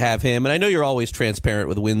 and I have him. And I know you're always transparent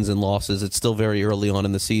with wins and losses. It's still very early on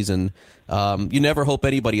in the season. You never hope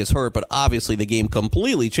anybody is hurt, but obviously the game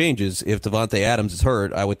completely changes if Davante Adams is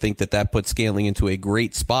hurt. I would think that puts Scantling into a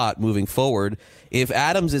great spot moving forward. If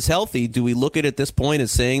Adams is healthy, do we look at this point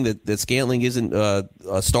as saying that Scantling isn't a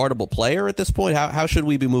startable player at this point? How should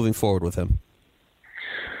we be moving forward with him?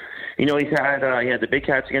 He had the big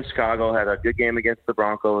catch against Chicago, had a good game against the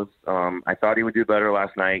Broncos. I thought he would do better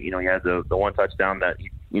last night. He had the one touchdown that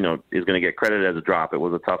is going to get credited as a drop. It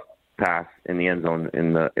was a tough pass in the end zone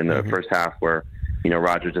in the first half where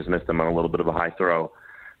Rodgers just missed him on a little bit of a high throw,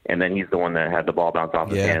 and then he's the one that had the ball bounce off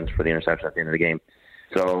his hands for the interception at the end of the game.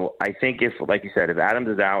 So I think if, like you said, if Adams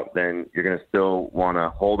is out, then you're going to still want to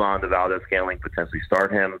hold on to Valdes-Scantling, potentially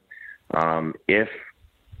start him. If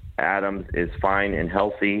Adams is fine and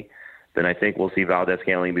healthy, then I think we'll see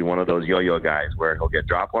Valdes-Scantling be one of those yo-yo guys where he'll get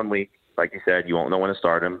dropped 1 week. Like you said, you won't know when to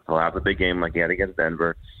start him. He'll have the big game like he had against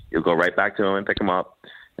Denver. You'll go right back to him and pick him up.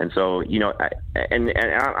 And so, and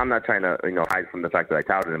I'm not trying to, hide from the fact that I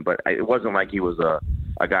touted him, but it wasn't like he was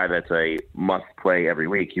a guy that's a must-play every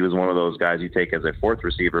week. He was one of those guys you take as a fourth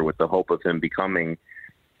receiver with the hope of him becoming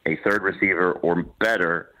a third receiver or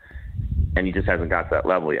better, and he just hasn't got to that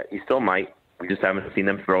level yet. He still might. We just haven't seen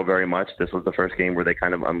them throw very much. This was the first game where they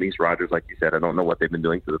kind of unleashed Rodgers, like you said. I don't know what they've been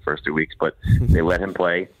doing for the first 2 weeks, but they let him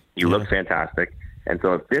play. He looked fantastic. And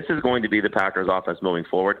so if this is going to be the Packers' offense moving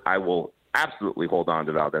forward, I will absolutely hold on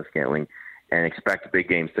to Valdes-Scantling and expect big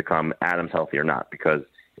games to come, Adams healthy or not, because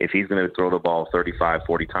if he's going to throw the ball 35,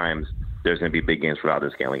 40 times, there's going to be big games for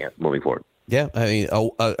Valdes-Scantling moving forward. Yeah, I mean,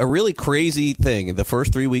 a really crazy thing. In the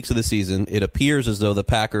first 3 weeks of the season, it appears as though the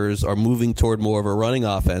Packers are moving toward more of a running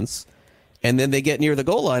offense, and then they get near the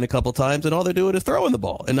goal line a couple times, and all they're doing is throwing the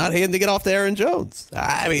ball and not handing it off to Aaron Jones.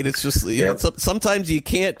 I mean, it's just, sometimes you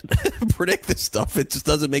can't predict this stuff. It just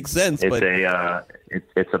doesn't make sense.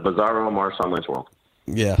 It's a bizarro Marshawn Lynch world.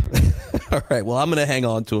 Yeah. All right. Well, I'm going to hang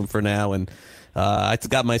on to him for now, and I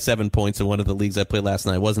got my 7 points in one of the leagues I played last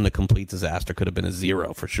night. It wasn't a complete disaster. Could have been a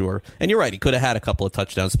 0 for sure. And you're right. He could have had a couple of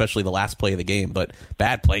touchdowns, especially the last play of the game, but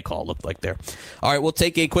bad play call looked like there. All right, we'll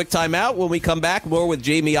take a quick timeout. When we come back, more with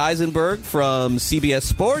Jamie Eisenberg from CBS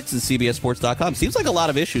Sports and CBSSports.com. Seems like a lot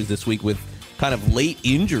of issues this week with kind of late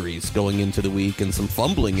injuries going into the week and some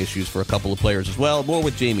fumbling issues for a couple of players as well. More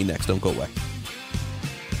with Jamie next. Don't go away.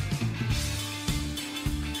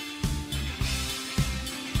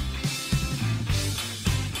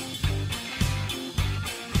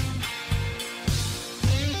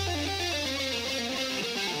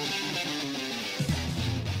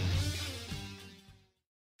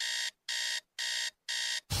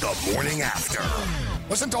 The morning after.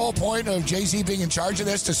 Wasn't the whole point of Jay-Z being in charge of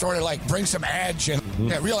this to sort of like bring some edge and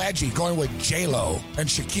real edgy, going with J-Lo and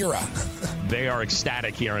Shakira? They are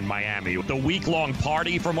ecstatic here in Miami. The week-long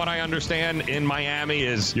party, from what I understand, in Miami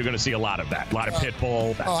is you're going to see a lot of that. A lot of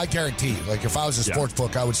Pitbull. Oh, I guarantee. Like, if I was a sports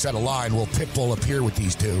book, I would set a line, will Pitbull appear with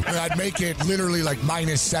these two? And I'd make it literally like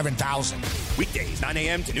minus 7,000. Weekdays, 9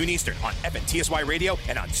 a.m. to noon Eastern on FNTSY Radio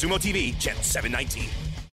and on Sumo TV, channel 719.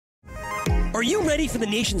 Are you ready for the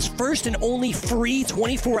nation's first and only free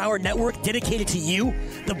 24-hour network dedicated to you,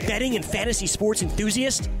 the betting and fantasy sports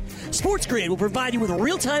enthusiast? SportsGrid will provide you with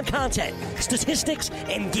real-time content, statistics,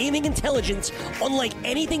 and gaming intelligence unlike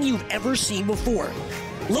anything you've ever seen before.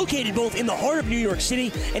 Located both in the heart of New York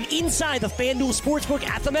City and inside the FanDuel Sportsbook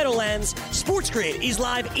at the Meadowlands, SportsGrid is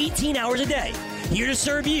live 18 hours a day, here to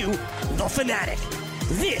serve you, the fanatic.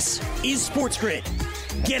 This is SportsGrid.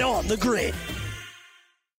 Get on the grid.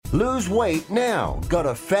 Lose weight now. Go to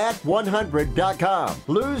fat100.com.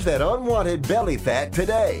 Lose that unwanted belly fat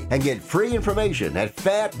today and get free information at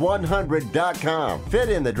fat100.com. Fit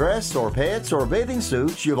in the dress or pants or bathing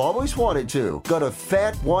suits you've always wanted to. Go to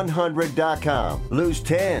fat100.com. Lose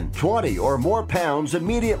 10, 20, or more pounds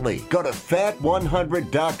immediately. Go to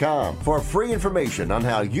fat100.com. For free information on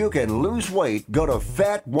how you can lose weight, go to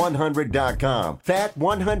fat100.com.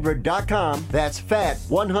 Fat100.com. That's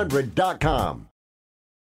fat100.com.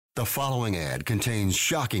 The following ad contains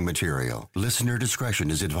shocking material. Listener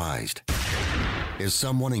discretion is advised. Is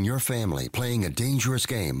someone in your family playing a dangerous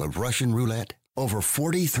game of Russian roulette? Over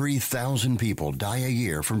 43,000 people die a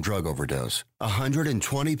year from drug overdose.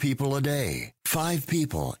 120 people a day. 5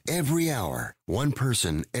 people every hour. 1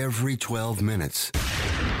 person every 12 minutes.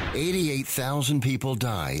 88,000 people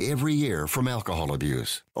die every year from alcohol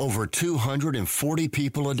abuse. Over 240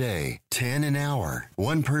 people a day. 10 an hour.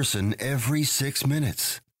 1 person every 6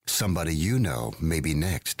 minutes. Somebody you know may be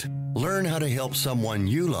next. Learn how to help someone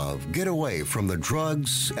you love get away from the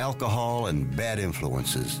drugs, alcohol, and bad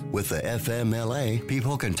influences. With the FMLA,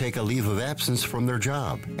 people can take a leave of absence from their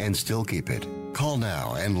job and still keep it. Call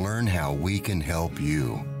now and learn how we can help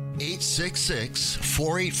you.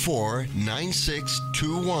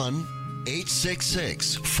 866-484-9621.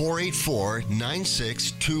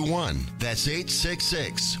 866-484-9621. That's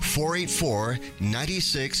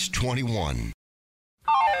 866-484-9621.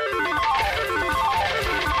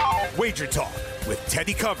 Wager Talk with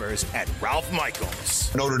Teddy Covers and Ralph Michaels.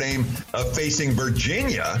 Notre Dame facing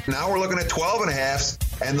Virginia. Now we're looking at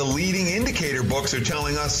 12.5, and the leading indicator books are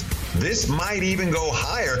telling us this might even go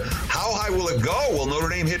higher. How high will it go? Will Notre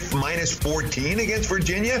Dame hit minus 14 against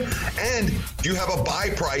Virginia? And do you have a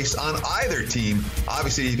buy price on either team?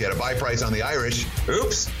 Obviously, if you had a buy price on the Irish,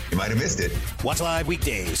 oops, you might have missed it. Watch live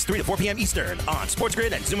weekdays, 3 to 4 p.m. Eastern on Sports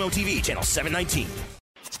Grid and Zumo TV, channel 719.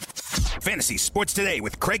 Fantasy Sports Today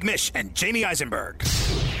with Craig Mish and Jamie Eisenberg.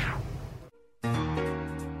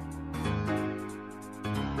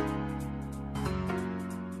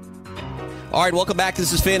 All right, welcome back.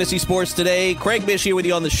 This is Fantasy Sports Today. Craig Mish here with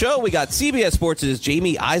you on the show. We got CBS Sports'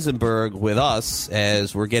 Jamie Eisenberg with us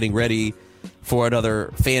as we're getting ready for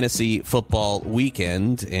another fantasy football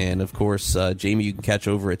weekend. And, of course, Jamie, you can catch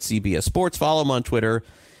over at CBS Sports. Follow him on Twitter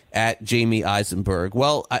at Jamie Eisenberg.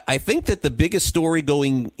 Well, I think that the biggest story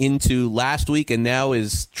going into last week and now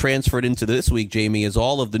is transferred into this week, Jamie, is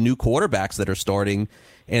all of the new quarterbacks that are starting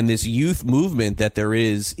and this youth movement that there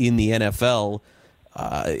is in the NFL.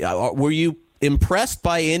 Were you impressed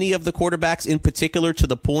by any of the quarterbacks in particular to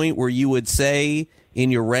the point where you would say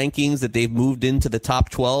in your rankings that they've moved into the top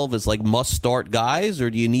 12 as like must-start guys, or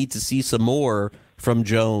do you need to see some more from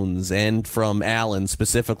Jones and from Allen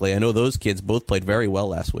specifically? I know those kids both played very well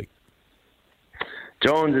last week.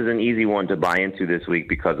 Jones is an easy one to buy into this week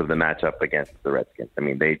because of the matchup against the Redskins. I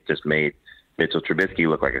mean, they just made Mitchell Trubisky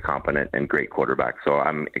look like a competent and great quarterback. So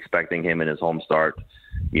I'm expecting him in his home start.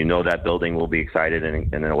 You know that building will be excited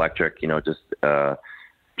and electric, just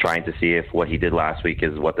trying to see if what he did last week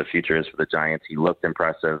is what the future is for the Giants. He looked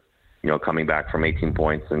impressive, coming back from 18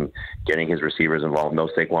 points and getting his receivers involved. No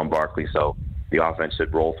Saquon Barkley, so the offense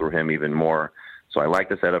should roll through him even more. So I like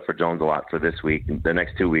the setup for Jones a lot for this week. The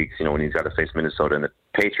next 2 weeks, when he's got to face Minnesota and the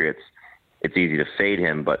Patriots, it's easy to fade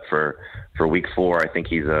him. But for week 4, I think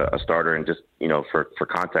he's a starter. And just, for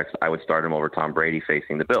context, I would start him over Tom Brady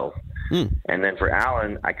facing the Bills. And then for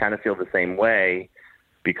Allen, I kind of feel the same way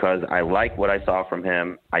because I like what I saw from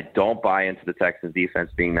him. I don't buy into the Texans defense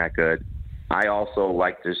being that good. I also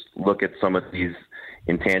like to look at some of these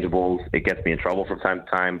intangibles. It gets me in trouble from time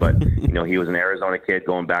to time, but he was an Arizona kid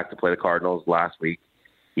going back to play the Cardinals last week.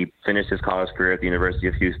 He finished his college career at the University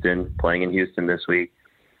of Houston, playing in Houston this week.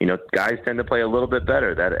 Guys tend to play a little bit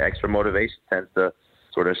better. That extra motivation tends to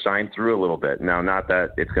sort of shine through a little bit. Now, not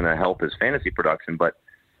that it's going to help his fantasy production, but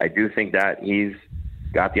I do think that he's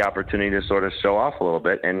got the opportunity to sort of show off a little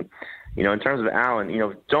bit. And, in terms of Allen,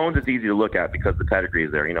 Jones is easy to look at because the pedigree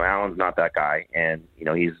is there. Allen's not that guy, and,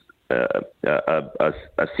 he's a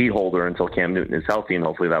seat holder until Cam Newton is healthy, and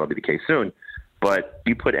hopefully that'll be the case soon. But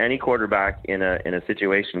you put any quarterback in a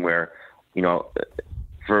situation where,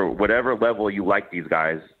 for whatever level you like these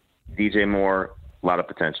guys, DJ Moore, a lot of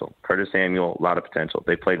potential. Curtis Samuel, a lot of potential.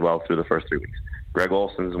 They played well through the first 3 weeks. Greg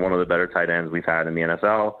Olsen is one of the better tight ends we've had in the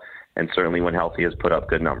NFL, and certainly when healthy has put up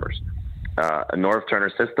good numbers. A Norv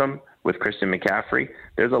Turner system with Christian McCaffrey,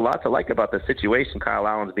 there's a lot to like about the situation Kyle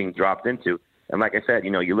Allen's being dropped into. And like I said,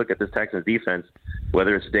 you look at this Texans defense,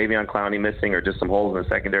 whether it's Davion Clowney missing or just some holes in the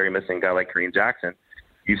secondary missing a guy like Kareem Jackson,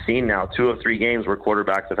 you've seen now 2 of 3 games where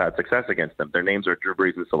quarterbacks have had success against them. Their names are Drew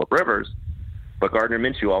Brees and Phillip Rivers. but Gardner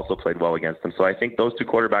Minshew also played well against them. So I think those two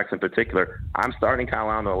quarterbacks in particular, I'm starting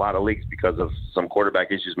Kyle Allen in a lot of leagues because of some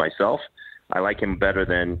quarterback issues myself. I like him better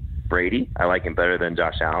than Brady. I like him better than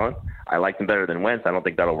Josh Allen. I like him better than Wentz. I don't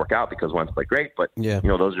think that'll work out because Wentz played great, but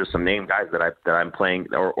those are some name guys that I'm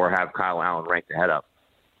playing or have Kyle Allen ranked ahead of.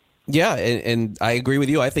 Yeah, and I agree with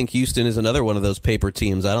you. I think Houston is another one of those paper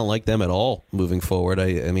teams. I don't like them at all moving forward.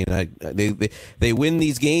 They win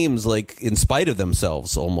these games like in spite of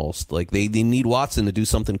themselves almost. Like they need Watson to do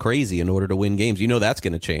something crazy in order to win games. You know that's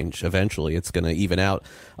going to change eventually. It's going to even out.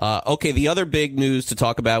 Okay, the other big news to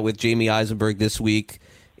talk about with Jamie Eisenberg this week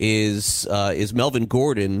is Melvin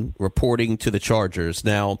Gordon reporting to the Chargers.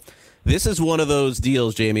 Now, this is one of those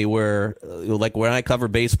deals, Jamie, where like when I cover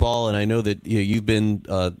baseball, and I know that you've been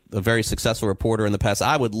a very successful reporter in the past,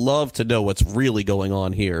 I would love to know what's really going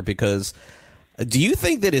on here, because do you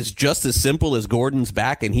think that it's just as simple as Gordon's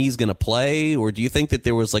back and he's going to play, or do you think that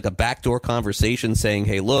there was like a backdoor conversation saying,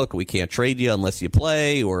 hey, look, we can't trade you unless you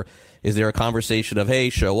play, or is there a conversation of, hey,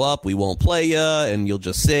 show up, we won't play you, and you'll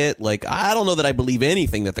just sit? Like, I don't know that I believe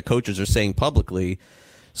anything that the coaches are saying publicly.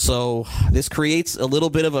 So this creates a little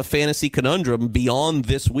bit of a fantasy conundrum beyond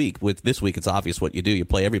this week. With this week, it's obvious what you do. You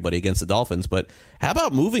play everybody against the Dolphins. But how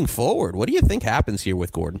about moving forward? What do you think happens here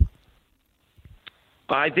with Gordon?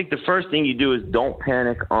 I think the first thing you do is don't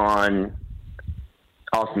panic on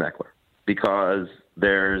Austin Eckler, because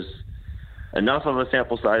there's enough of a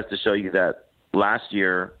sample size to show you that last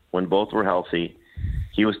year, when both were healthy,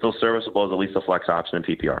 he was still serviceable as at least a flex option in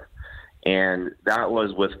PPR. And that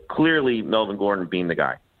was with clearly Melvin Gordon being the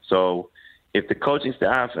guy. So if the coaching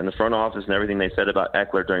staff and the front office and everything they said about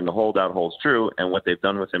Eckler during the holdout holds true, and what they've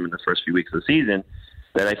done with him in the first few weeks of the season,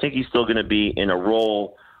 then I think he's still going to be in a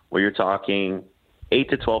role where you're talking 8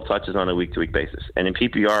 to 12 touches on a week-to-week basis. And in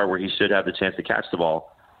PPR, where he should have the chance to catch the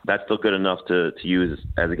ball, that's still good enough to use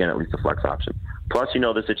as, again, at least a flex option. Plus,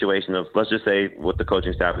 the situation of, let's just say what the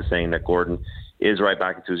coaching staff is saying, that Gordon is right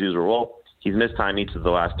back into his usual role. He's missed time each of the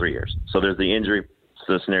last 3 years. So there's the injury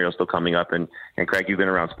scenario still coming up. And Craig, you've been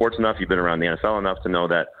around sports enough, you've been around the NFL enough to know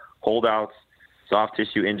that holdouts, soft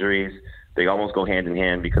tissue injuries, they almost go hand in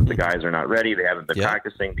hand because the guys are not ready. They haven't been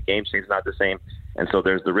practicing. The game shape's not the same. And so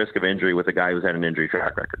there's the risk of injury with a guy who's had an injury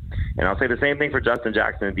track record. And I'll say the same thing for Justin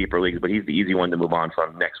Jackson in deeper leagues, but he's the easy one to move on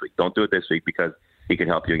from next week. Don't do it this week because he could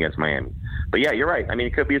help you against Miami. But yeah, you're right. I mean,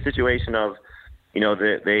 it could be a situation of,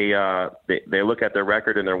 they look at their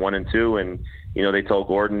record and they're 1-2, and they told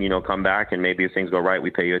Gordon, come back and maybe if things go right,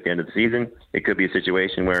 we pay you at the end of the season. It could be a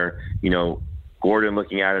situation where Gordon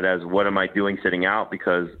looking at it as, what am I doing sitting out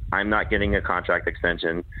because I'm not getting a contract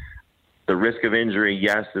extension. The risk of injury,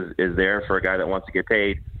 yes, is there for a guy that wants to get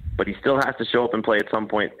paid, but he still has to show up and play at some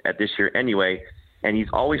point at this year anyway. And he's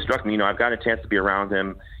always struck me. I've gotten a chance to be around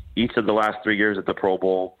him each of the last 3 years at the Pro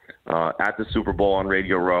Bowl, at the Super Bowl on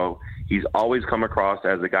Radio Row. He's always come across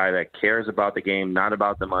as a guy that cares about the game, not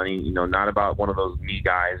about the money, not about one of those me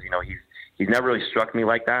guys. He's never really struck me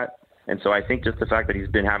like that. And so I think just the fact that he's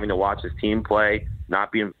been having to watch his team play,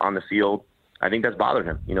 not being on the field, I think that's bothered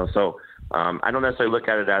him. So I don't necessarily look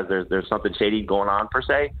at it as there's something shady going on per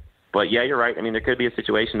se. But yeah, you're right. I mean, there could be a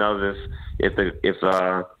situation of if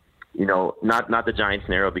not the Giants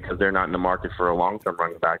scenario because they're not in the market for a long-term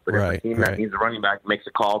running back, but if a team that needs a running back makes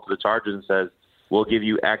a call to the Chargers and says, we'll give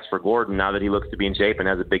you X for Gordon now that he looks to be in shape and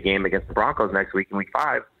has a big game against the Broncos next week in Week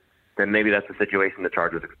 5, then maybe that's the situation the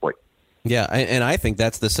Chargers exploit. Yeah, and I think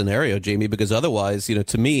that's the scenario, Jamie, because otherwise,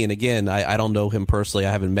 to me, and again, I don't know him personally,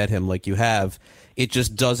 I haven't met him like you have, it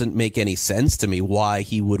just doesn't make any sense to me why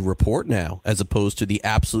he would report now as opposed to the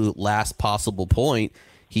absolute last possible point.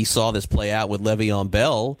 He saw this play out with Le'Veon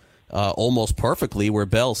Bell almost perfectly, where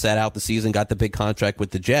Bell sat out the season, got the big contract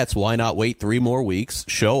with the Jets. Why not wait 3 more weeks,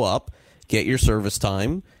 show up, get your service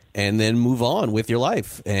time, and then move on with your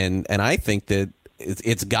life? And I think that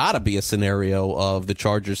it's got to be a scenario of the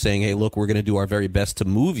Chargers saying, hey, look, we're going to do our very best to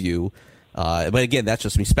move you. But again, that's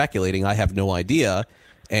just me speculating. I have no idea.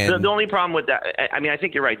 And the only problem with that, I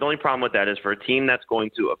think you're right. The only problem with that is for a team that's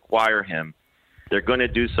going to acquire him, they're going to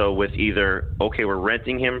do so with either, okay, we're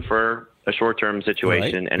renting him for a short-term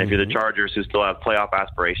situation, and if you're the Chargers who still have playoff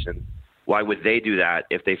aspirations, why would they do that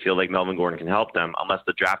if they feel like Melvin Gordon can help them, unless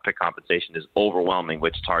the draft pick compensation is overwhelming,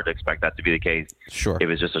 which it's hard to expect that to be the case if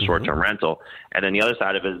it's just a short-term rental. And then the other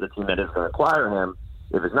side of it is the team that is going to acquire him.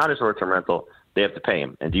 If it's not a short-term rental, they have to pay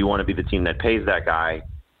him. And do you want to be the team that pays that guy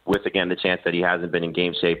with, again, the chance that he hasn't been in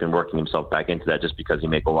game shape and working himself back into that just because he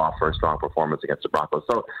may go off for a strong performance against the Broncos?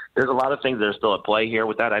 So there's a lot of things that are still at play here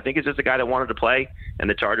with that. I think it's just a guy that wanted to play, and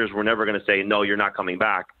the Chargers were never going to say, no, you're not coming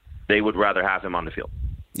back. They would rather have him on the field.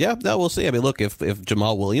 Yeah, no, we'll see. I mean, look, if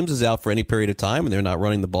Jamal Williams is out for any period of time and they're not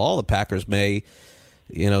running the ball, the Packers may,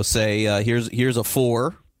 say here's a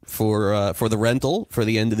 4 for the rental for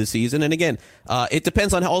the end of the season. And again, it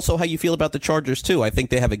depends on also how you feel about the Chargers too. I think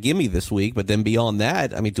they have a gimme this week, but then beyond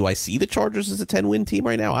that, I mean, do I see the Chargers as a 10-win team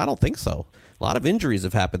right now? I don't think so. A lot of injuries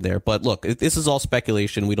have happened there. But look, this is all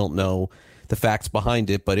speculation. We don't know the facts behind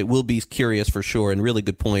it, but it will be curious for sure. And really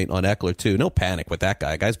good point on Eckler too. No panic with that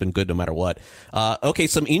guy. Guy's been good no matter what. Okay,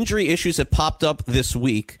 some injury issues have popped up this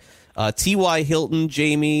week. T.Y. Hilton,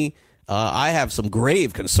 Jamie. I have some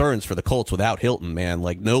grave concerns for the Colts without Hilton, man.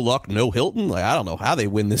 Like, no luck, no Hilton. Like, I don't know how they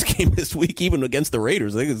win this game this week, even against the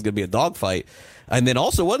Raiders. I think it's going to be a dogfight. And then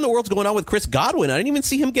also, what in the world's going on with Chris Godwin? I didn't even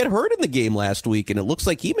see him get hurt in the game last week, and it looks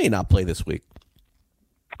like he may not play this week.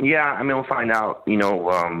 Yeah, I mean, we'll find out,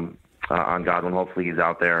 on Godwin. Hopefully he's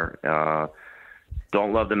out there.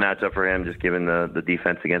 Don't love the matchup for him, just given the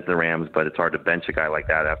defense against the Rams, but it's hard to bench a guy like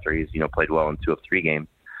that after he's, played well in 2 of 3 games.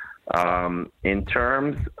 In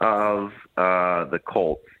terms of the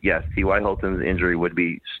Colts, yes, T.Y. Hilton's injury would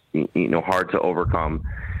be, hard to overcome,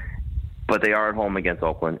 but they are at home against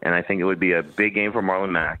Oakland, and I think it would be a big game for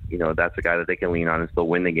Marlon Mack. That's a guy that they can lean on and still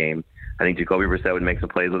win the game. I think Jacoby Brissett would make some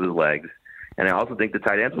plays with his legs, and I also think the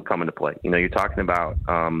tight ends will come into play. You're talking about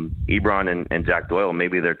Ebron and Jack Doyle,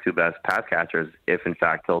 maybe their 2 best pass catchers if, in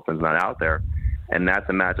fact, Hilton's not out there, and that's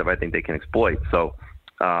a matchup I think they can exploit. So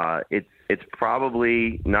it's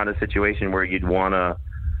probably not a situation where you'd want to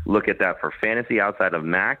look at that for fantasy outside of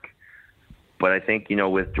Mack. But I think,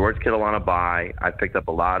 with George Kittle on a bye, I picked up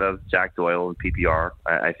a lot of Jack Doyle in PPR.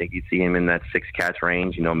 I think you'd see him in that 6-catch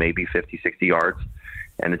range, maybe 50, 60 yards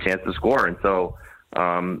and a chance to score. And so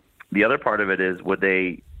the other part of it is, would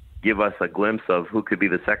they give us a glimpse of who could be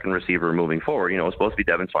the second receiver moving forward? It's supposed to be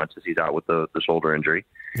Devin Funchess. He's out with the shoulder injury.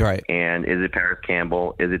 Right. And is it Paris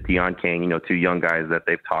Campbell? Is it Deion Kane? 2 young guys that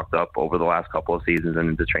they've talked up over the last couple of seasons and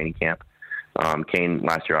into training camp. Kane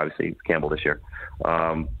last year, obviously, Campbell this year.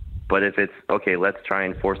 But if it's, okay, let's try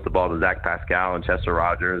and force the ball to Zach Pascal and Chester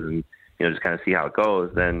Rogers and, just kind of see how it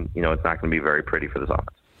goes, then, it's not going to be very pretty for this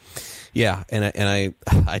offense. Yeah, and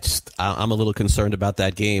I'm a little concerned about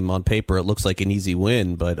that game. On paper, it looks like an easy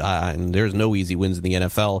win, but there's no easy wins in the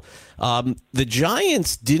NFL. The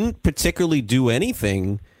Giants didn't particularly do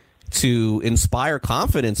anything to inspire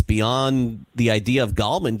confidence beyond the idea of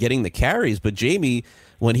Gallman getting the carries. But Jamie,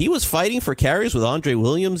 when he was fighting for carries with Andre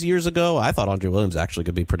Williams years ago, I thought Andre Williams actually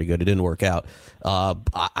could be pretty good. It didn't work out.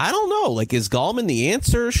 I don't know. Like, is Gallman the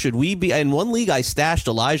answer? Should we be? In one league, I stashed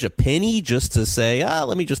Elijah Penny just to say,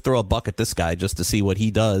 let me just throw a buck at this guy just to see what he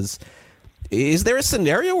does. Is there a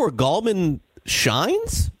scenario where Gallman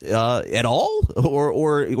shines at all,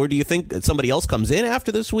 or do you think that somebody else comes in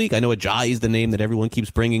after this week? I know Ajayi is the name that everyone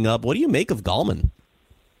keeps bringing up. What do you make of Gallman?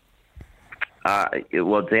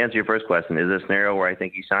 Well, to answer your first question, is there a scenario where I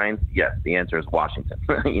think he shines? Yes. The answer is Washington.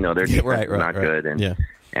 Their defense is not good, and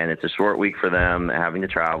it's a short week for them having to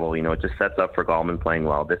travel. It just sets up for Gallman playing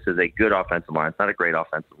well. This is a good offensive line. It's not a great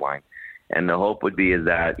offensive line, and the hope would be is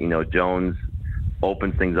that Jones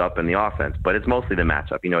opens things up in the offense, but it's mostly the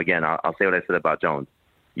matchup. Again, I'll say what I said about Jones.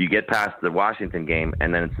 You get past the Washington game,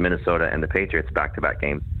 and then it's Minnesota and the Patriots back-to-back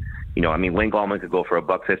games. Wayne Gallman could go for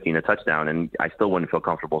 $150 and a touchdown, and I still wouldn't feel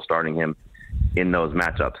comfortable starting him in those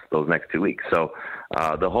matchups those next 2 weeks. So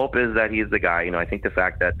the hope is that he's the guy. I think the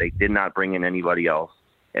fact that they did not bring in anybody else,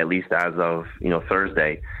 at least as of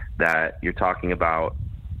Thursday, that you're talking about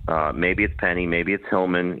maybe it's Penny, maybe it's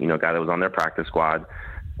Hillman, a guy that was on their practice squad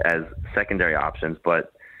as secondary options,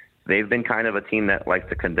 but they've been kind of a team that likes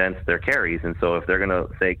to condense their carries. And so if they're going to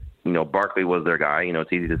say, Barkley was their guy,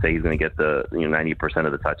 it's easy to say he's going to get the 90%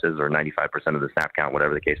 of the touches or 95% of the snap count,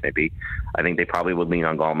 whatever the case may be. I think they probably would lean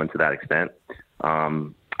on Gallman to that extent.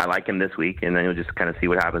 I like him this week, and then you'll just kind of see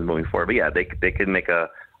what happens moving forward. But yeah, they could make a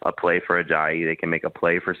play for Ajayi. They can make a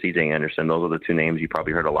play for C.J. Anderson. Those are the 2 names you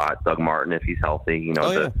probably heard a lot. Doug Martin, if he's healthy.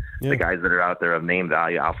 The guys that are out there of name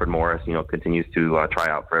value. Alfred Morris, continues to try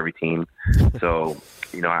out for every team. So,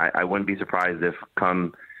 I wouldn't be surprised if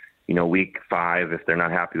come, week 5, if they're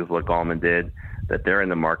not happy with what Gallman did, that they're in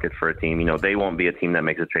the market for a team. They won't be a team that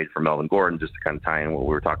makes a trade for Melvin Gordon, just to kind of tie in what we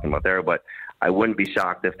were talking about there. But I wouldn't be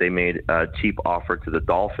shocked if they made a cheap offer to the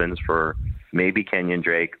Dolphins for maybe Kenyon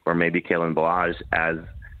Drake or maybe Kalen Ballage as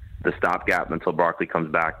the stopgap until Barkley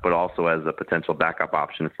comes back, but also as a potential backup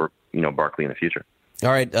option for, Barkley in the future.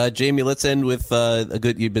 All right, Jamie, let's end with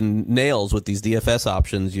you've been nails with these DFS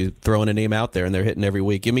options. You throwing a name out there and they're hitting every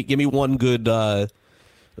week. Give me one good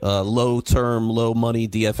low-term, low-money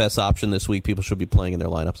DFS option this week people should be playing in their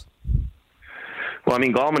lineups. Well, I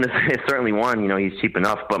mean, Gallman is certainly one. You know, he's cheap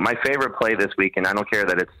enough. But my favorite play this week, and I don't care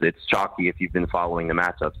that it's chalky if you've been following the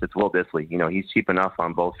matchups, it's Will Dissly. You know, he's cheap enough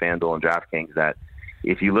on both FanDuel and DraftKings that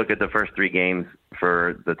if you look at the first 3 games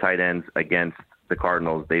for the tight ends against the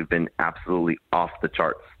Cardinals, they've been absolutely off the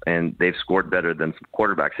charts, and they've scored better than some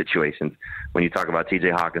quarterback situations. When you talk about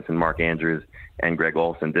T.J. Hawkinson, Mark Andrews, and Greg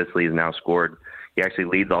Olsen, Dissly has now scored. He actually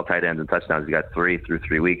leads all tight ends in touchdowns. He's got 3 through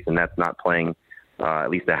 3 weeks, and that's not playing at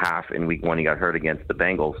least a half in week 1. He got hurt against the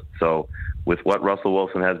Bengals. So with what Russell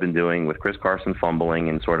Wilson has been doing, with Chris Carson fumbling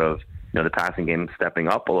and sort of, you know, the passing game stepping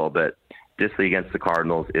up a little bit, Dissly against the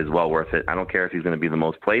Cardinals is well worth it. I don't care if he's going to be the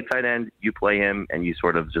most played tight end. You play him, and you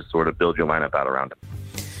sort of build your lineup out around him.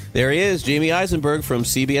 There he is, Jamie Eisenberg from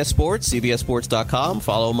CBS Sports, CBSSports.com.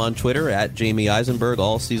 Follow him on Twitter at Jamie Eisenberg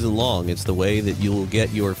all season long. It's the way that you will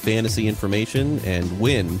get your fantasy information and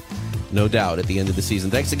win, no doubt, at the end of the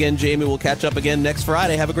season. Thanks again, Jamie. We'll catch up again next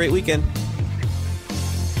Friday. Have a great weekend.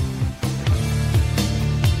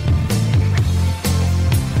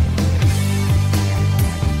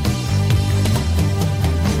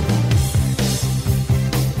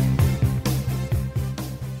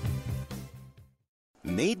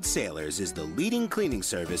 Maid Sailors is the leading cleaning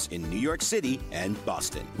service in New York City and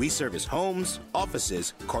Boston. We service homes,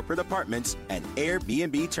 offices, corporate apartments, and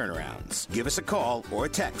Airbnb turnarounds. Give us a call or a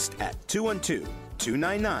text at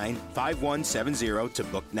 212-299-5170 to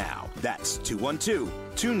book now. That's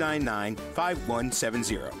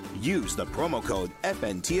 212-299-5170. Use the promo code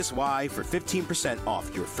FNTSY for 15%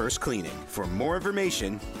 off your first cleaning. For more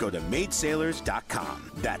information, go to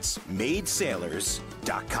maidsailors.com. That's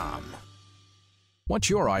maidsailors.com. What's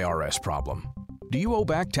your IRS problem? Do you owe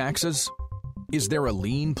back taxes? Is there a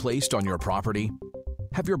lien placed on your property?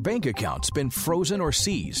 Have your bank accounts been frozen or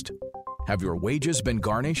seized? Have your wages been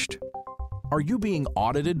garnished? Are you being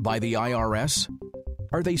audited by the IRS?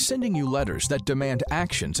 Are they sending you letters that demand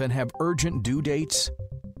actions and have urgent due dates?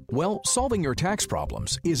 Well, solving your tax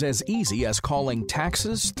problems is as easy as calling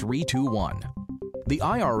Taxes 321. The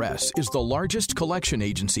IRS is the largest collection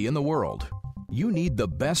agency in the world. You need the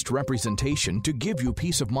best representation to give you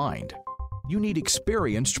peace of mind. You need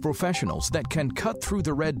experienced professionals that can cut through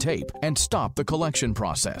the red tape and stop the collection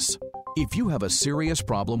process. If you have a serious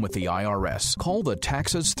problem with the IRS, call the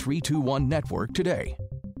Taxes 321 network today.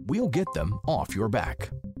 We'll get them off your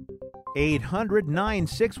back.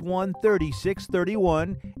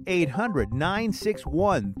 800-961-3631,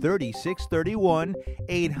 800-961-3631,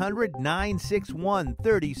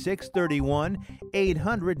 800-961-3631,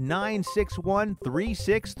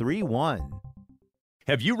 800-961-3631.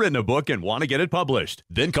 Have you written a book and want to get it published?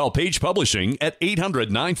 Then call Page Publishing at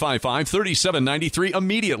 800-955-3793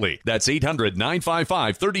 immediately. That's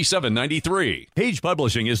 800-955-3793. Page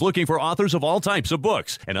Publishing is looking for authors of all types of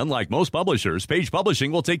books. And unlike most publishers, Page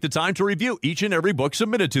Publishing will take the time to review each and every book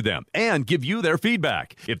submitted to them and give you their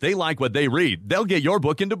feedback. If they like what they read, they'll get your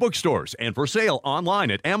book into bookstores and for sale online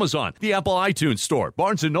at Amazon, the Apple iTunes Store,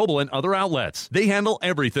 Barnes & Noble, and other outlets. They handle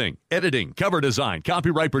everything: editing, cover design,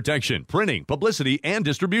 copyright protection, printing, publicity, and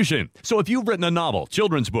distribution. So if you've written a novel,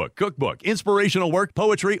 children's book, cookbook, inspirational work,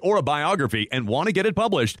 poetry, or a biography and want to get it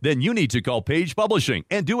published, then you need to call Page Publishing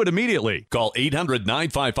and do it immediately. Call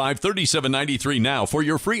 800-955-3793 now for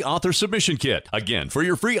your free author submission kit. Again, for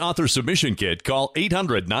your free author submission kit, call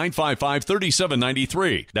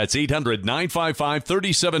 800-955-3793. That's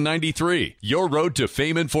 800-955-3793. Your road to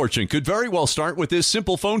fame and fortune could very well start with this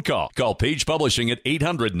simple phone call. Call Page Publishing at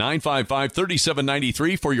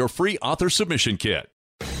 800-955-3793 for your free author submission kit.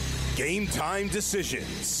 Game time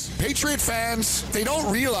decisions. Patriot fans, they don't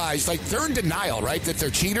realize, like, they're in denial, right? That they're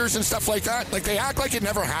cheaters and stuff like that. Like, they act like it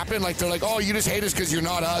never happened. Like, they're like, oh, you just hate us because you're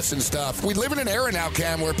not us and stuff. We live in an era now,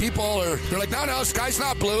 Cam, where they're like, no, sky's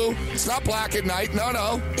not blue. It's not black at night.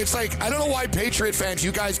 No. It's like, I don't know why Patriot fans,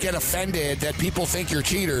 you guys get offended that people think you're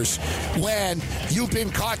cheaters when you've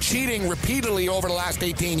been caught cheating repeatedly over the last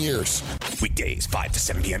 18 years. Weekdays, 5 to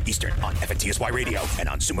 7 p.m. Eastern on FNTSY Radio and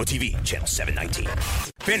on Sumo TV, channel 719.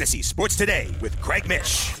 Fantasy Sports Today with Craig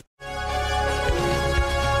Mish.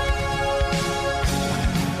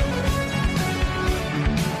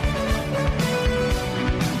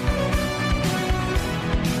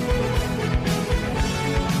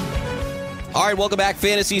 All right, welcome back,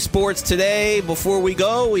 Fantasy Sports Today. Before we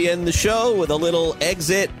go, we end the show with a little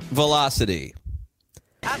exit velocity.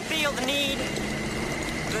 I feel the need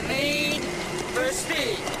for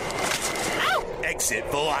speed. Ow! Exit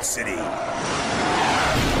velocity.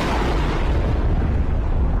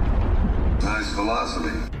 Nice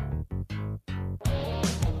velocity.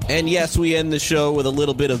 And yes, we end the show with a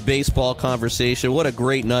little bit of baseball conversation. What a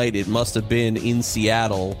great night it must have been in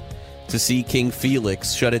Seattle to see King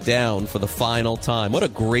Felix shut it down for the final time. What a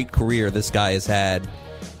great career this guy has had.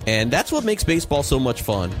 And that's what makes baseball so much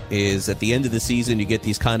fun, is at the end of the season you get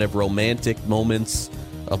these kind of romantic moments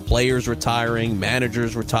of players retiring,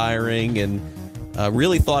 managers retiring, and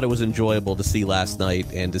really thought it was enjoyable to see last night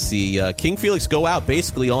and to see King Felix go out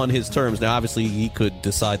basically on his terms. Now, obviously, he could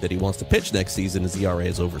decide that he wants to pitch next season. His ERA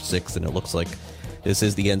is over 6, and it looks like this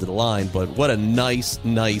is the end of the line. But what a nice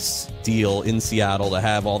deal in Seattle to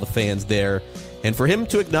have all the fans there, and for him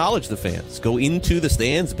to acknowledge the fans, go into the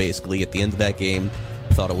stands basically at the end of that game.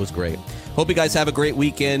 Thought it was great. Hope you guys have a great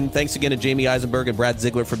weekend. Thanks again to Jamie Eisenberg and Brad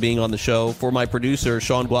Ziegler for being on the show. For my producer,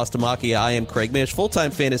 Sean Guastamacchia, I am Craig Mish.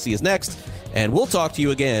 Full-Time Fantasy is next, and we'll talk to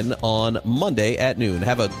you again on Monday at noon.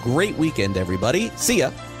 Have a great weekend, everybody. See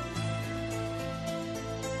ya.